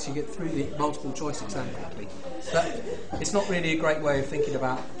 That gets you get through the multiple choice exam quickly. It's not really a great way of thinking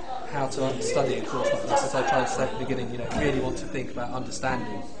about how to study a course like this, as I tried to say at the beginning. You know, you really want to think about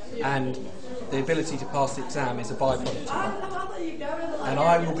understanding, and the ability to pass the exam is a byproduct of that. And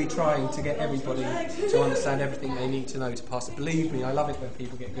I will be trying to get everybody to understand everything they need to know to pass it. Believe me, I love it when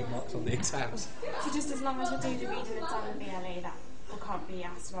people get good marks on the exams. So just as long as we do the reading exam and VLE, that we can't be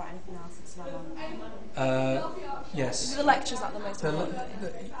asked about anything else, it's not on. Yes. The lectures at the most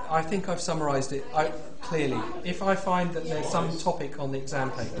I think I've summarised it clearly. If I find that there's some topic on the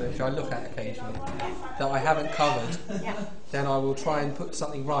exam paper, which I look at occasionally, that I haven't covered, then I will try and put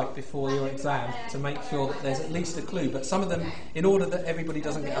something right before your exam to make sure that there's at least a clue. But some of them, in order that everybody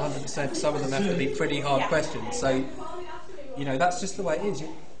doesn't get 100%, some of them have to be pretty hard questions. So, you know, that's just the way it is.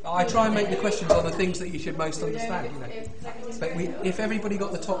 I try and make the questions on the things that you should most understand, you know. But if everybody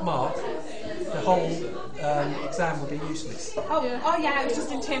got the top mark, the whole exam would be useless. Oh yeah, it was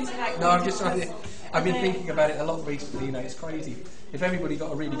just in terms of like... No, I've been thinking about it a lot recently, you know, it's crazy. If everybody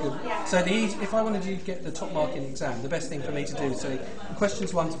got a really good... So if I wanted you to get the top mark in the exam, the best thing for me to do is say,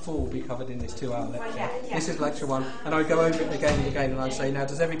 questions 1 to 4 will be covered in this 2-hour lecture. This is lecture 1, and I go over it again and again, and I say, now,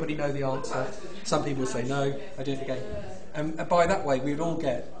 does everybody know the answer? Some people say no, I do it again. And by that way, we would all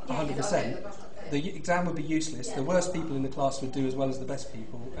get 100%. The exam would be useless. The worst people in the class would do as well as the best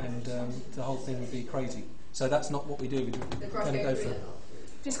people, and the whole thing would be crazy. So that's not what we do. We're going to go for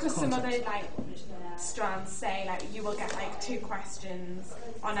just because some other strands say you will get 2 questions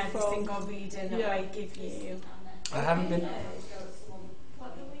on every single reading that I give you. I haven't been.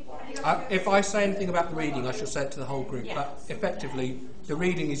 If I say anything about the reading, I shall say it to the whole group. But effectively, the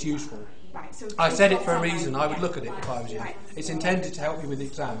reading is useful. Right, so I said it for a reason. I would look at it if I was you. Right. It's intended to help you with the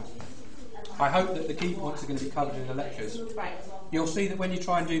exam. I hope that the key points are going to be covered in the lectures. Right. You'll see that when you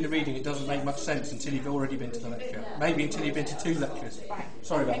try and do the reading, it doesn't make much sense until you've already been to the lecture. Maybe until you've been to 2 lectures. Right.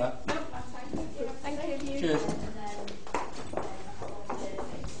 Sorry about that. Thank you. Cheers.